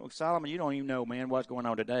strange women. Solomon, you don't even know, man, what's going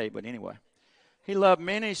on today, but anyway. He loved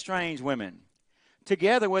many strange women,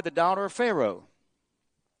 together with the daughter of Pharaoh,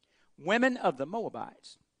 women of the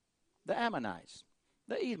Moabites, the Ammonites,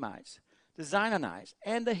 the Edomites, the Zidonites,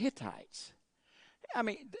 and the Hittites. I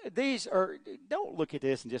mean, these are, don't look at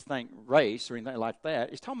this and just think race or anything like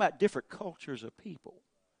that. It's talking about different cultures of people,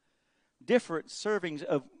 different servings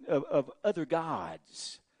of other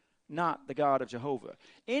gods, not the God of Jehovah.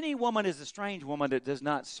 Any woman is a strange woman that does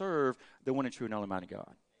not serve the one and true and only mighty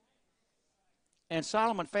God. And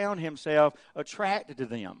Solomon found himself attracted to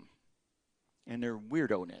them and their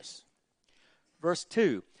weirdo-ness. Verse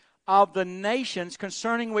 2, of the nations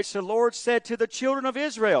concerning which the Lord said to the children of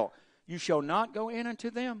Israel, you shall not go in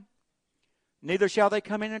unto them, neither shall they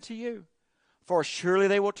come in unto you. For surely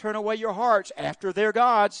they will turn away your hearts after their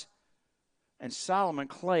gods. And Solomon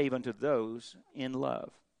clave unto those in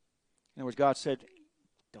love. In other words, God said,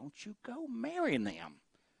 don't you go marrying them.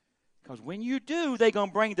 Because when you do, they're going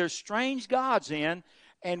to bring their strange gods in.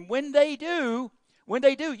 And when they do,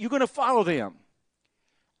 you're going to follow them.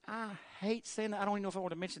 I hate saying that. I don't even know if I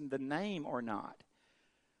want to mention the name or not.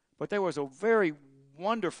 But there was a very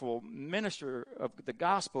wonderful minister of the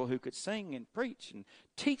gospel who could sing and preach and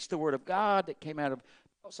teach the word of God that came out of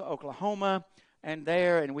Tulsa, Oklahoma.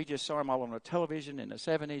 And we just saw him all on the television in the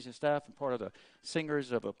 70s and stuff, and part of the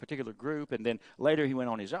singers of a particular group. And then later he went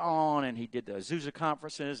on his own, and he did the Azusa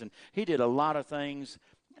conferences, and he did a lot of things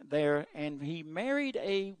there. And he married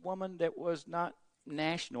a woman that was not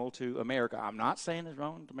national to America. I'm not saying it's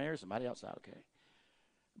wrong to marry somebody outside, okay?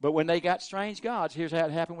 But when they got strange gods, here's how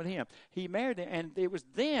it happened with him. He married them, and it was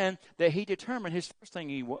then that he determined, his first thing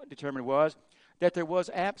he determined was that there was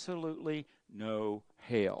absolutely no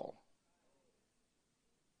hell.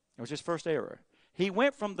 It was his first error. He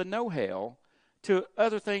went from the no hell to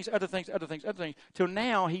other things, till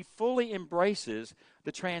now he fully embraces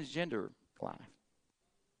the transgender life.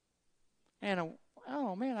 And,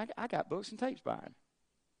 oh man, I got books and tapes by him.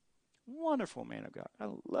 Wonderful man of God. I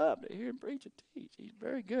love to hear him preach and teach. He's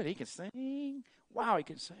very good. He can sing. Wow, he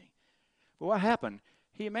can sing. But what happened?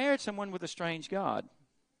 He married someone with a strange God.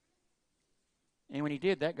 And when he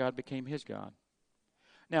did, that God became his God.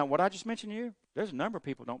 Now, what I just mentioned to you, there's a number of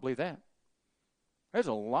people who don't believe that. There's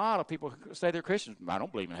a lot of people who say they're Christians. I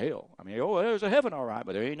don't believe in hell. I mean, there's a heaven, all right,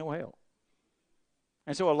 but there ain't no hell.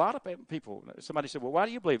 And so a lot of people, somebody said, well, why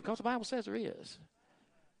do you believe? Because the Bible says there is.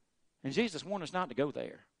 And Jesus warned us not to go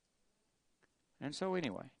there. And so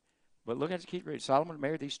anyway, but look at it, keep reading. Solomon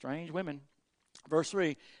married these strange women. Verse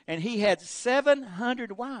 3, and he had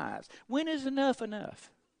 700 wives. When is enough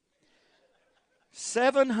enough?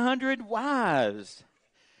 700 wives,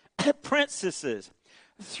 princesses,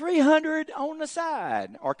 300 on the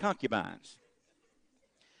side, or concubines.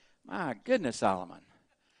 My goodness, Solomon.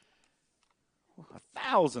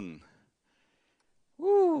 1,000.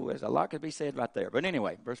 Woo, there's a lot could be said right there. But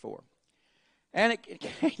anyway, verse 4. And it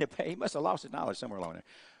came to pass, he must have lost his knowledge somewhere along there.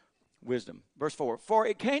 Wisdom. Verse 4. For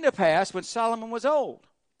it came to pass when Solomon was old,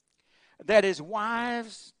 that his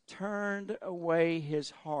wives turned away his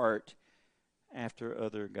heart after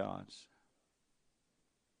other gods.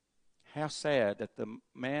 How sad that the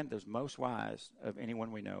man that's most wise of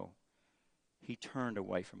anyone we know, he turned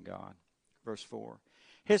away from God. Verse 4.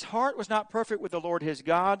 His heart was not perfect with the Lord his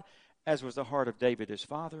God, as was the heart of David his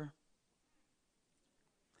father.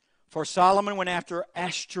 For Solomon went after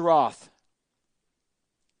Ashtaroth,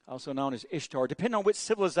 also known as Ishtar, depending on which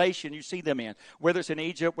civilization you see them in, whether it's in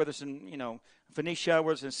Egypt, whether it's in, Phoenicia,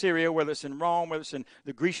 whether it's in Syria, whether it's in Rome, whether it's in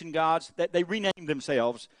the Grecian gods, that they rename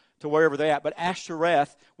themselves to wherever they're at. But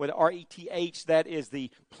Ashtoreth, with R-E-T-H, that is the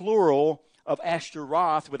plural of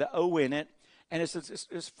Ashtaroth with an O in it, and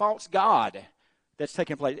it's false god that's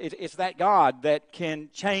taking place. It's that god that can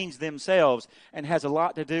change themselves and has a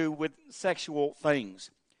lot to do with sexual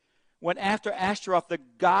things. Went after Ashtaroth, the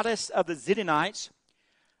goddess of the Zidonites,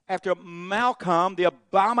 after Malcolm, the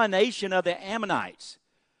abomination of the Ammonites.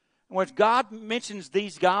 When God mentions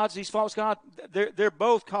these gods, these false gods, they're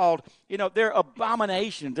both called, they're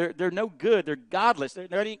abomination. They're no good. They're godless. They're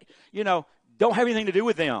don't have anything to do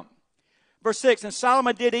with them. Verse 6, and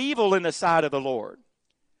Solomon did evil in the sight of the Lord.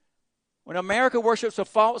 When America worships a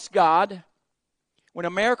false god, when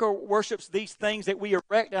America worships these things that we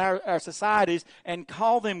erect in our societies and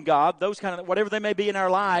call them God, those kind of, whatever they may be in our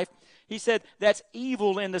life, he said that's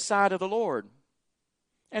evil in the sight of the Lord.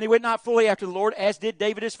 And he went not fully after the Lord, as did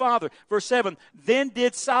David his father. Verse 7, then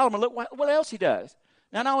did Solomon, look what else he does.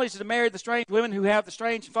 Not only does he marry the strange women who have the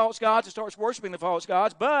strange false gods and starts worshiping the false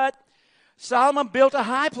gods, but Solomon built a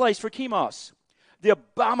high place for Chemosh, the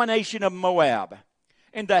abomination of Moab,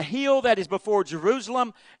 and the hill that is before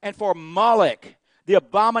Jerusalem, and for Moloch, the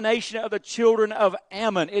abomination of the children of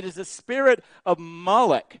Ammon. It is the spirit of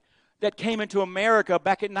Moloch that came into America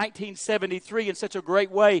back in 1973 in such a great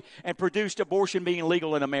way and produced abortion being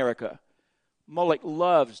legal in America. Moloch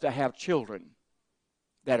loves to have children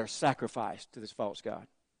that are sacrificed to this false god.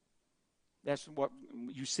 That's what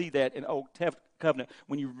you see that in Old Covenant.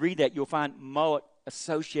 When you read that, you'll find Moloch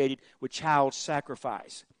associated with child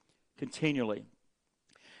sacrifice continually.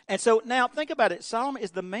 And so now think about it. Solomon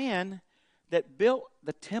is the man that built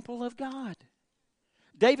the temple of God.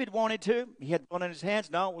 David wanted to. He had one in his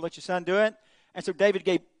hands. No, we'll let your son do it. And so David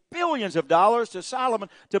gave billions of dollars to Solomon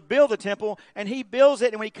to build the temple, and he builds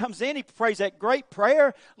it, and when he comes in, he prays that great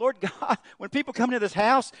prayer. Lord God, when people come into this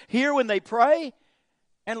house, hear when they pray.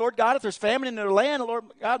 And Lord God, if there's famine in their land, Lord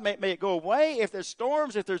God, may it go away. If there's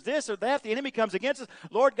storms, if there's this or that, the enemy comes against us,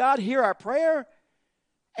 Lord God, hear our prayer.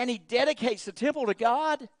 And he dedicates the temple to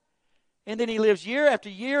God. And then he lives year after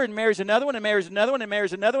year and marries another one and marries another one and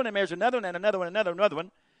marries another one and marries another one and another one and another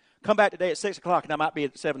one. Come back today at 6 o'clock and I might be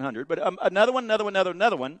at 700. But another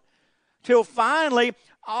one. Till finally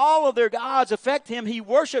all of their gods affect him. He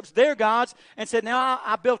worships their gods and said, now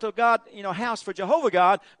I built a God, house for Jehovah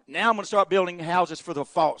God. Now I'm going to start building houses for the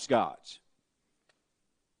false gods.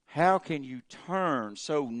 How can you turn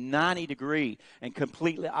so 90 degree and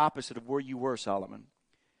completely opposite of where you were, Solomon?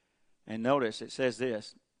 And notice it says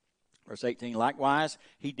this. Verse 18, likewise,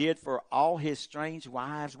 he did for all his strange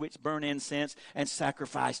wives which burn incense and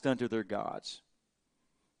sacrificed unto their gods.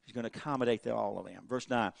 He's going to accommodate all of them. Verse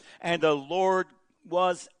 9, and the Lord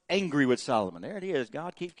was angry with Solomon. There it is.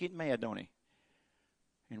 God keeps getting mad, don't he?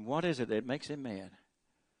 And what is it that makes him mad?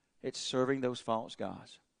 It's serving those false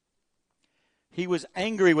gods. He was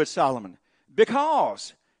angry with Solomon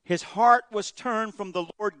because his heart was turned from the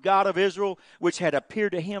Lord God of Israel, which had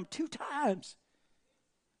appeared to him 2 times.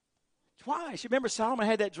 Twice. You remember Solomon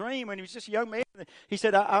had that dream when he was just a young man. He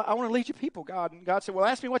said, I want to lead your people, God. And God said, well,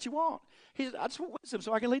 ask me what you want. He said, I just want wisdom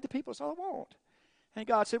so I can lead the people. That's all I want. And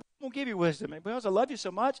God said, I won't give you wisdom. And because I love you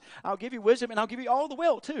so much, I'll give you wisdom and I'll give you all the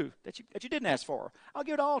wealth too that you didn't ask for. I'll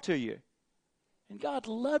give it all to you. And God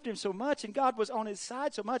loved him so much and God was on his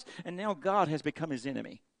side so much. And now God has become his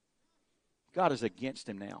enemy. God is against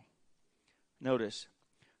him now. Notice.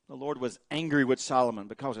 The Lord was angry with Solomon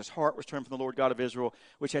because his heart was turned from the Lord God of Israel,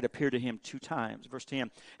 which had appeared to him 2 times. Verse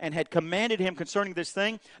 10, and had commanded him concerning this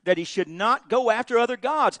thing that he should not go after other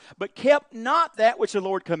gods, but kept not that which the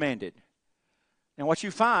Lord commanded. And what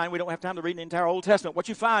you find, we don't have time to read the entire Old Testament, what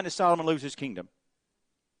you find is Solomon loses his kingdom.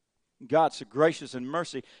 God's so gracious and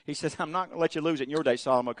mercy. He says, I'm not going to let you lose it in your day,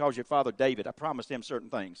 Solomon, because your father David, I promised him certain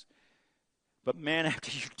things. But man,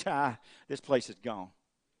 after you die, this place is gone.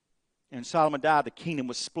 And Solomon died, the kingdom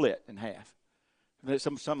was split in half.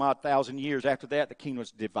 Some odd 1,000 years after that, the kingdom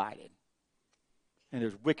was divided. And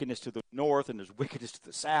there's wickedness to the north, and there's wickedness to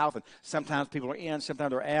the south, and sometimes people are in,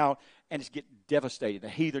 sometimes they're out, and it's getting devastated. The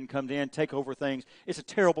heathen comes in, take over things. It's a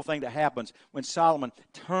terrible thing that happens when Solomon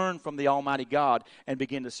turned from the Almighty God and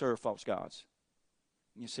began to serve false gods.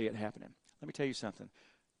 You see it happening. Let me tell you something.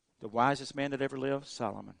 The wisest man that ever lived,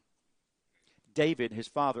 Solomon. David, his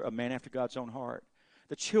father, a man after God's own heart.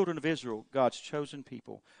 The children of Israel, God's chosen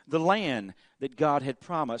people. The land that God had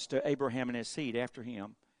promised to Abraham and his seed after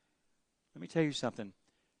him. Let me tell you something.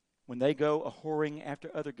 When they go a-whoring after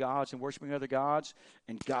other gods and worshiping other gods,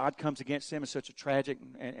 and God comes against them in such a tragic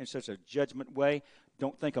and such a judgment way,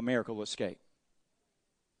 don't think America will escape.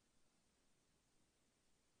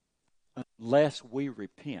 Unless we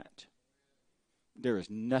repent, there is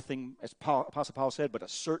nothing, as Apostle Paul said, but a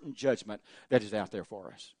certain judgment that is out there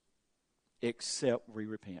for us, except we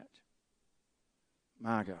repent.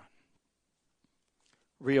 My God.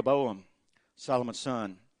 Rehoboam, Solomon's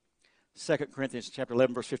son, 2 Corinthians chapter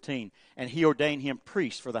 11, verse 15. And he ordained him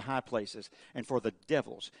priest for the high places, and for the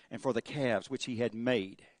devils, and for the calves which he had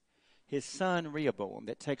made. His son Rehoboam,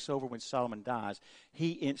 that takes over when Solomon dies,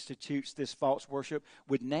 he institutes this false worship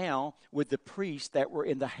with the priests that were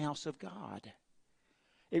in the house of God.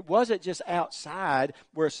 It wasn't just outside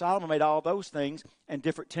where Solomon made all those things and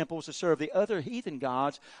different temples to serve the other heathen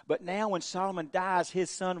gods, but now when Solomon dies, his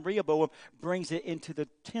son Rehoboam brings it into the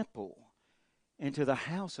temple, into the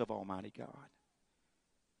house of Almighty God.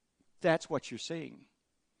 That's what you're seeing.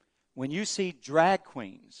 When you see drag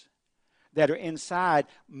queens that are inside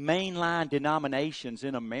mainline denominations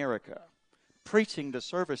in America preaching the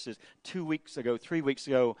services 2 weeks ago, 3 weeks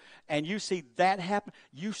ago, and you see that happen,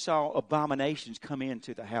 you saw abominations come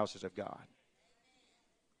into the houses of God.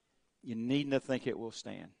 You needn't to think it will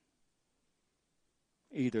stand.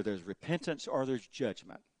 Either there's repentance or there's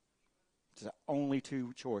judgment. It's the only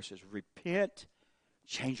two choices. Repent,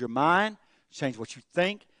 change your mind, change what you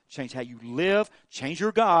think, change how you live, change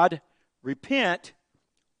your God. Repent,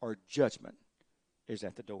 or judgment is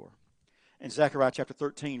at the door. In Zechariah chapter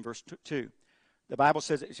 13, verse 2, the Bible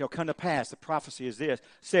says, it shall come to pass, the prophecy is this,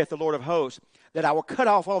 saith the Lord of hosts, that I will cut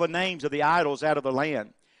off all the names of the idols out of the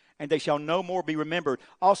land, and they shall no more be remembered.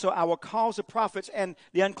 Also, I will cause the prophets and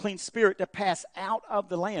the unclean spirit to pass out of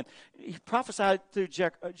the land. He prophesied through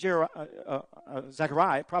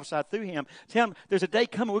Zechariah, prophesied through him, tell him there's a day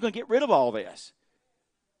coming, we're going to get rid of all this.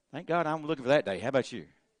 Thank God I'm looking for that day. How about you?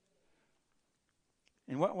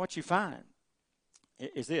 And what you find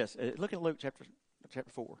is this. Look at Luke chapter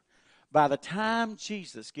 4. By the time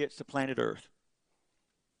Jesus gets to planet Earth,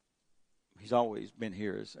 he's always been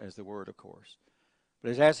here as the Word, of course.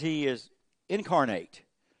 But as he is incarnate,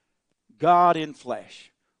 God in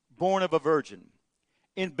flesh, born of a virgin,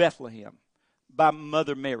 in Bethlehem, by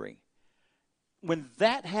Mother Mary. When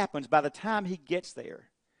that happens, by the time he gets there,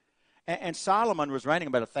 and Solomon was reigning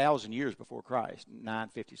about 1,000 years before Christ,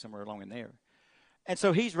 950, somewhere along in there. And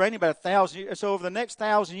so he's reigning about 1,000 years. So over the next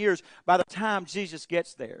 1,000 years, by the time Jesus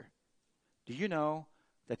gets there, do you know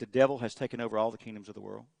that the devil has taken over all the kingdoms of the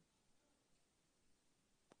world?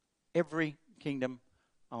 Every kingdom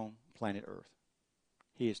on planet Earth.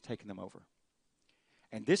 He has taken them over.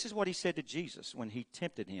 And this is what he said to Jesus when he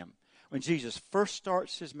tempted him. When Jesus first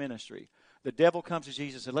starts his ministry, the devil comes to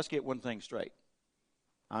Jesus and said, let's get one thing straight.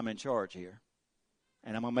 I'm in charge here,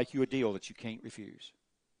 and I'm going to make you a deal that you can't refuse.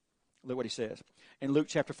 Look what he says. In Luke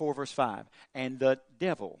chapter 4, verse 5, and the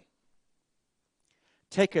devil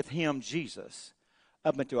taketh him, Jesus,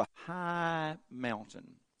 up into a high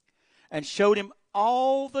mountain, and showed him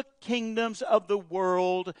all the kingdoms of the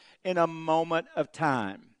world in a moment of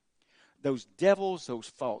time. Those devils, those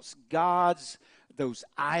false gods, those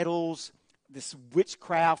idols, this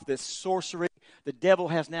witchcraft, this sorcery, the devil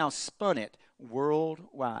has now spun it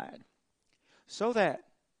worldwide. So that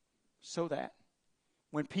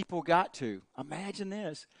when people got to, imagine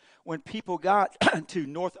this, when people got to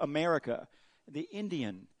North America, the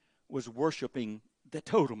Indian was worshiping the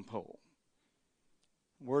totem pole.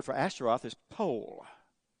 The word for Ashtaroth is pole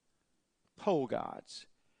gods.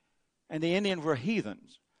 And the Indians were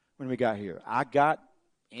heathens when we got here. I got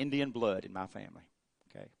Indian blood in my family.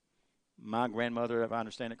 Okay, my grandmother, if I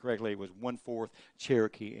understand it correctly, was 1/4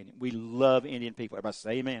 Cherokee Indian. We love Indian people. Everybody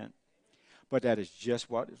say amen. But that is just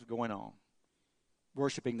what is going on.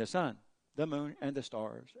 Worshiping the sun, the moon, and the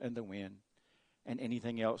stars, and the wind, and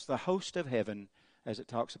anything else. The host of heaven, as it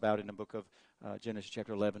talks about in the book of Genesis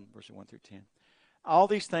chapter 11, verses 1 through 10. All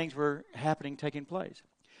these things were happening, taking place.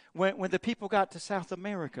 When the people got to South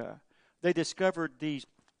America, they discovered these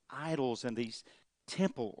idols and these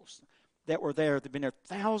temples that were there. They've been there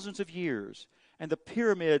thousands of years. And the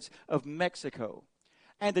pyramids of Mexico.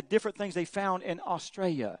 And the different things they found in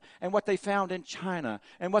Australia. And what they found in China.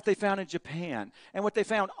 And what they found in Japan. And what they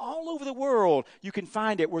found all over the world. You can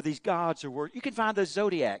find it where these gods are worshiped. You can find the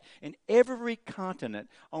zodiac in every continent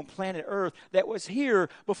on planet Earth that was here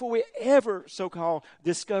before we ever, so-called,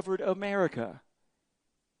 discovered America.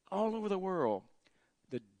 All over the world.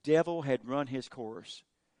 The devil had run his course.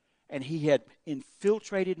 And he had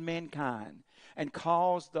infiltrated mankind and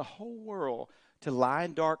caused the whole world to lie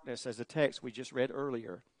in darkness, as the text we just read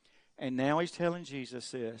earlier. And now he's telling Jesus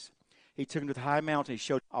this. He took him to the high mountain. He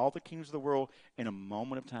showed all the kingdoms of the world in a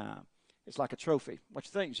moment of time. It's like a trophy. What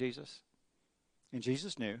you think, Jesus? And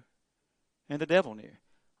Jesus knew. And the devil knew.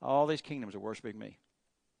 All these kingdoms are worshiping me.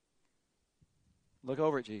 Look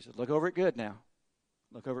over it, Jesus. Look over it good now.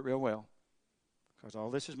 Look over it real well. Because all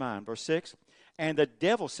this is mine. Verse 6. And the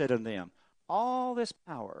devil said unto them, all this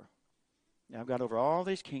power, now I've got over all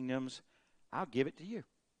these kingdoms, I'll give it to you.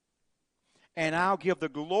 And I'll give the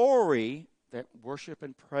glory, that worship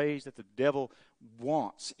and praise that the devil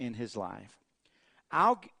wants in his life.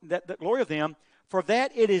 The glory of them, for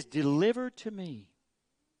that it is delivered to me.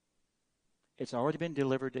 It's already been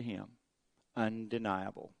delivered to him.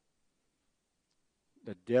 Undeniable.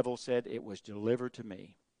 The devil said, it was delivered to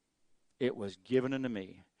me. It was given unto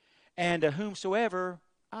me. And to whomsoever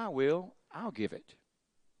I will, I'll give it.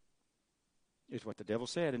 Is what the devil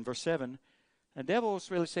said in verse 7. The devil is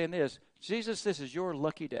really saying this. Jesus, this is your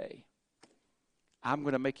lucky day. I'm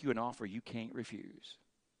going to make you an offer you can't refuse.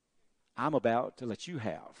 I'm about to let you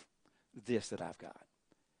have this that I've got.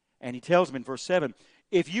 And he tells him in verse 7,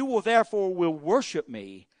 if you will therefore will worship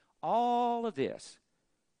me, all of this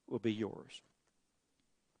will be yours.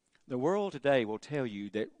 The world today will tell you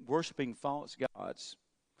that worshiping false gods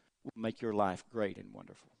will make your life great and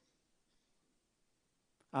wonderful.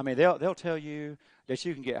 I mean, they'll tell you that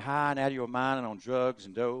you can get high and out of your mind and on drugs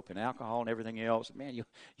and dope and alcohol and everything else. Man,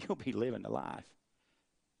 you'll be living the life.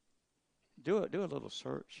 Do a little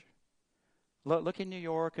search. Look in New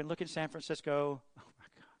York and look in San Francisco. Oh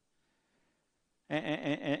my God.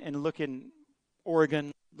 And look in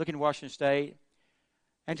Oregon. Look in Washington State.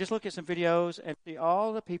 And just look at some videos and see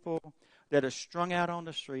all the people that are strung out on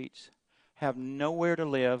the streets, have nowhere to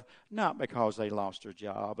live, not because they lost their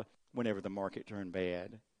job whenever the market turned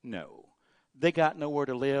bad. No. They got nowhere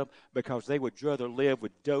to live because they would rather live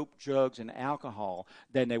with dope, drugs, and alcohol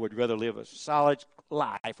than they would rather live a solid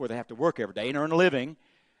life where they have to work every day and earn a living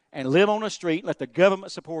and live on the street, let the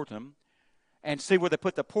government support them, and see where they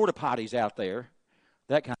put the porta potties out there,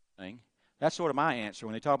 that kind of thing. That's sort of my answer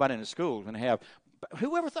when they talk about it in the schools, when they have,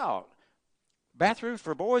 whoever thought, bathrooms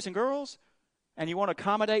for boys and girls, and you want to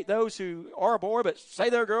accommodate those who are a boy but say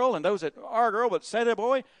they're a girl and those that are a girl but say they're a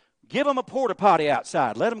boy, give them a porta potty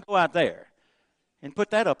outside. Let them go out there and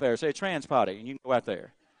put that up there, say a trans potty, and you can go out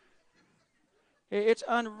there. It's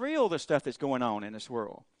unreal, the stuff that's going on in this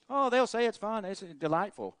world. Oh, they'll say it's fun. It's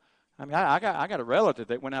delightful. I mean, I got a relative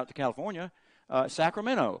that went out to California,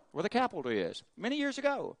 Sacramento, where the capital is, many years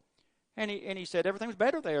ago. And he said everything was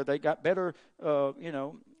better there. They got better,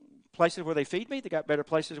 places where they feed me. They got better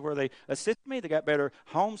places where they assist me. They got better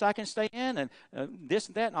homes I can stay in, and this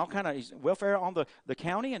and that, and all kind of welfare on the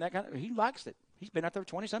county and that kind of. He likes it. He's been out there for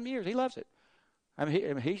 20-some years. He loves it. I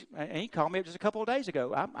mean, he called me up just a couple of days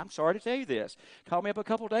ago. I'm sorry to tell you this. Called me up a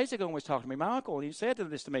couple of days ago and was talking to me. My uncle, and he said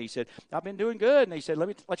this to me. He said, I've been doing good. And he said, let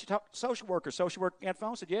me let you talk to social worker. Social worker on the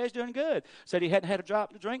phone said, yeah, he's doing good. Said he hadn't had a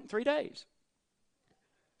drop to drink in 3 days.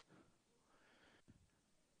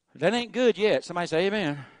 That ain't good yet. Somebody say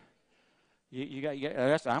amen. You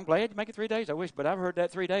got I'm glad you make it 3 days. I wish, but I've heard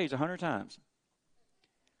that 3 days 100 times.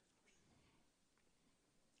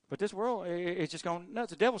 But this world is just going nuts.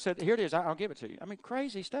 The devil said, here it is, I'll give it to you. I mean,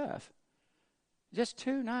 crazy stuff. Just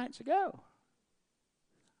 2 nights ago.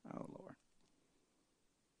 Oh, Lord.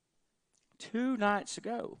 2 nights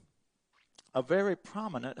ago, a very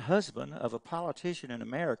prominent husband of a politician in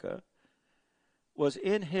America was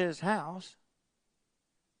in his house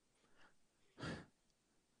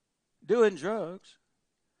doing drugs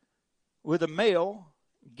with a male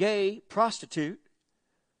gay prostitute,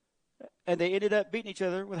 and they ended up beating each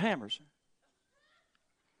other with hammers.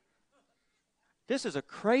 This is a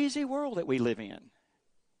crazy world that we live in.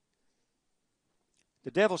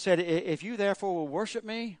 The devil said, if you therefore will worship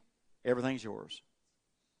me, everything's yours.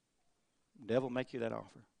 The devil will make you that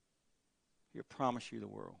offer. He'll promise you the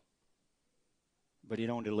world. But he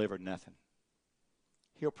don't deliver nothing.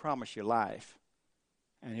 He'll promise you life,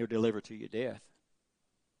 and he'll deliver to you death.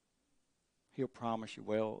 He'll promise you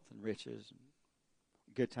wealth and riches, and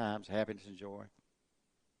good times, happiness, and joy.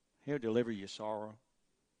 He'll deliver you sorrow,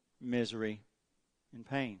 misery, and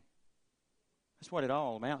pain. That's what it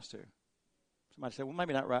all amounts to. Somebody said, well,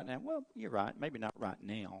 maybe not right now. Well, you're right. Maybe not right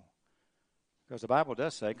now. Because the Bible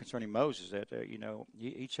does say concerning Moses that,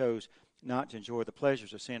 he chose not to enjoy the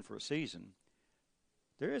pleasures of sin for a season.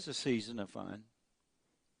 There is a season of fun.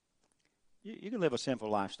 You can live a sinful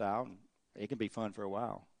lifestyle, and it can be fun for a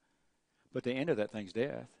while. But the end of that thing's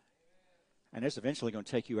death. And it's eventually going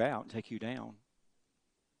to take you out and take you down.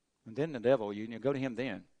 And then the devil, you go to him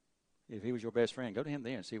then. If he was your best friend, go to him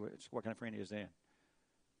then. See what kind of friend he is then.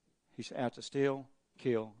 He's out to steal,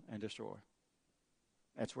 kill, and destroy.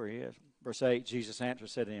 That's where he is. Verse 8, Jesus answered,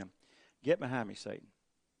 said to him, get behind me, Satan.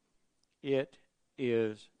 It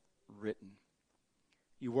is written.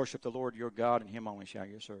 You worship the Lord your God, and him only shall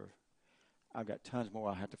you serve. I've got tons more.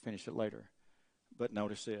 I'll have to finish it later. But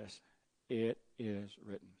notice this. It is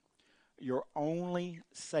written. Your only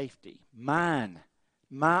safety, my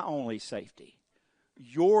only safety,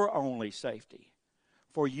 your only safety,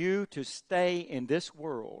 for you to stay in this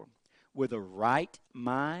world with a right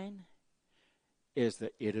mind is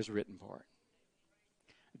the it is written part.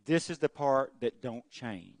 This is the part that don't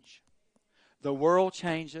change. The world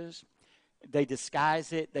changes. They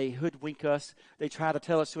disguise it. They hoodwink us. They try to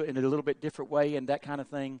tell us it in a little bit different way and that kind of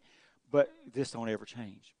thing. But this don't ever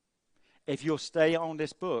change. If you'll stay on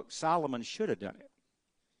this book, Solomon should have done it.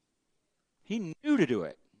 He knew to do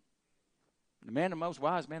it. The man, the most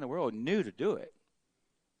wise man in the world, knew to do it.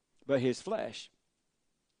 But his flesh,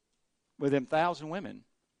 with them 1,000 women,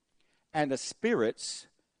 and the spirits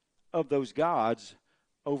of those gods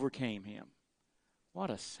overcame him.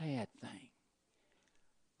 What a sad thing.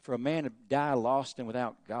 For a man to die lost and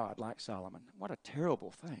without God like Solomon. What a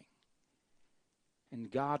terrible thing. And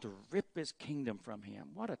God to rip his kingdom from him.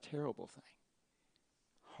 What a terrible thing.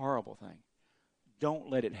 Horrible thing. Don't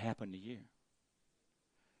let it happen to you.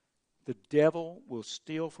 The devil will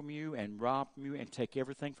steal from you and rob from you and take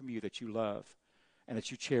everything from you that you love and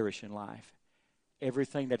that you cherish in life.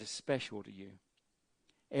 Everything that is special to you.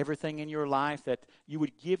 Everything in your life that you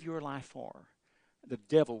would give your life for. The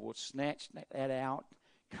devil will snatch that out,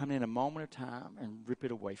 come in a moment of time and rip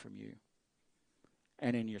it away from you.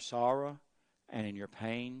 And in your sorrow and in your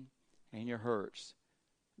pain and your hurts,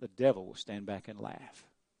 the devil will stand back and laugh.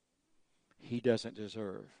 He doesn't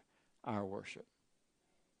deserve our worship.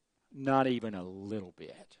 Not even a little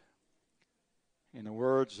bit. In the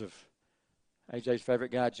words of AJ's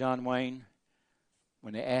favorite guy, John Wayne,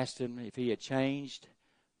 when they asked him if he had changed,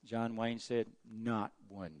 John Wayne said, not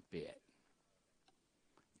one bit.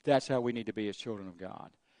 That's how we need to be as children of God.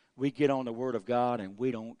 We get on the Word of God and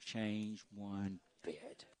we don't change one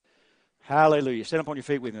bit. Hallelujah. Stand up on your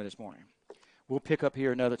feet with me this morning. We'll pick up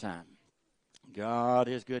here another time. God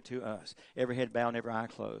is good to us. Every head bowed and every eye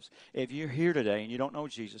closed. If you're here today and you don't know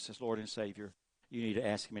Jesus as Lord and Savior, you need to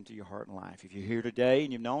ask him into your heart and life. If you're here today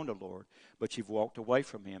and you've known the Lord, but you've walked away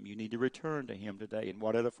from him, you need to return to him today in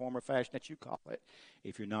whatever form or fashion that you call it.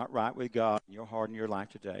 If you're not right with God in your heart and your life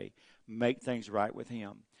today, make things right with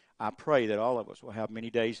him. I pray that all of us will have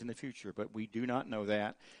many days in the future, but we do not know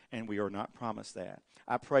that, and we are not promised that.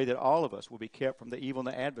 I pray that all of us will be kept from the evil and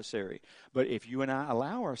the adversary. But if you and I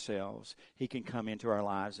allow ourselves, he can come into our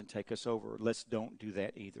lives and take us over. Let's don't do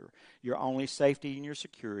that either. Your only safety and your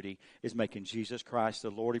security is making Jesus Christ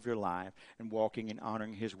the Lord of your life and walking and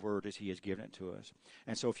honoring his word as he has given it to us.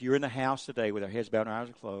 And so if you're in the house today with our heads bowed and our eyes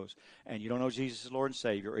closed, and you don't know Jesus as Lord and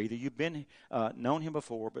Savior, or either you've been known him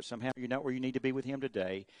before, but somehow you're not where you need to be with him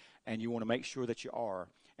today, and you want to make sure that you are,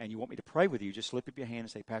 and you want me to pray with you, just slip up your hand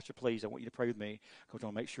and say, Pastor, please, I want you to pray with me because I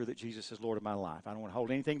want to make sure that Jesus is Lord of my life. I don't want to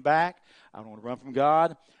hold anything back. I don't want to run from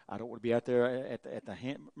God. I don't want to be out there at the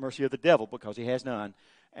mercy of the devil because he has none.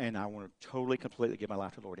 And I want to totally, completely give my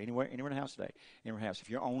life to the Lord. Anywhere in the house today, anywhere in the house. If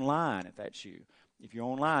you're online, if that's you, if you're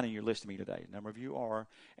online and you're listening to me today, a number of you are,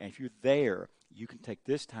 and if you're there, you can take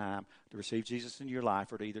this time to receive Jesus into your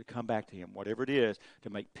life or to either come back to him, whatever it is,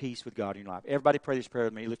 to make peace with God in your life. Everybody pray this prayer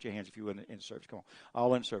with me. Lift your hands if you're in the service. Come on.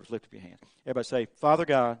 All in the service, lift up your hands. Everybody say, Father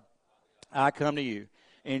God, I come to you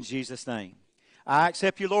in Jesus' name. I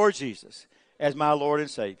accept you, Lord Jesus, as my Lord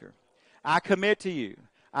and Savior. I commit to you.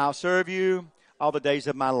 I'll serve you all the days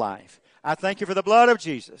of my life. I thank you for the blood of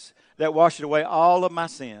Jesus that washed away all of my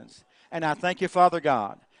sins. And I thank you, Father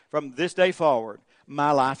God, from this day forward,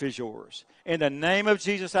 my life is yours. In the name of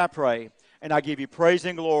Jesus, I pray, and I give you praise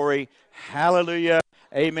and glory. Hallelujah.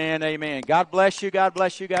 Amen, amen. God bless you, God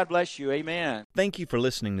bless you, God bless you. Amen. Thank you for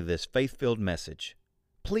listening to this faith-filled message.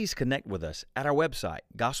 Please connect with us at our website,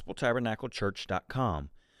 gospeltabernaclechurch.com,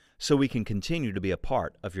 so we can continue to be a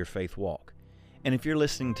part of your faith walk. And if you're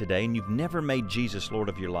listening today and you've never made Jesus Lord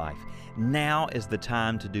of your life, now is the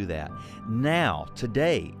time to do that. Now,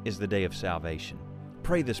 today is the day of salvation.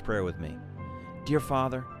 Pray this prayer with me. Dear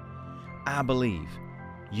Father, I believe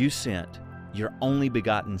you sent your only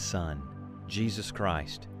begotten Son, Jesus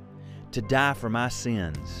Christ, to die for my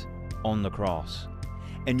sins on the cross,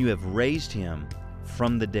 and you have raised him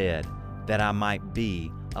from the dead that I might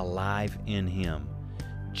be alive in him.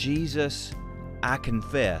 Jesus, I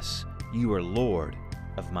confess you are Lord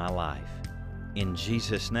of my life. In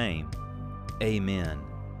Jesus' name, amen.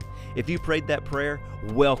 If you prayed that prayer,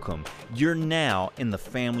 welcome. You're now in the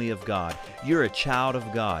family of God. You're a child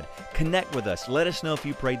of God. Connect with us. Let us know if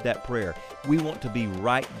you prayed that prayer. We want to be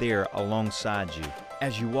right there alongside you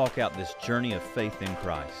as you walk out this journey of faith in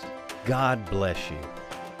Christ. God bless you.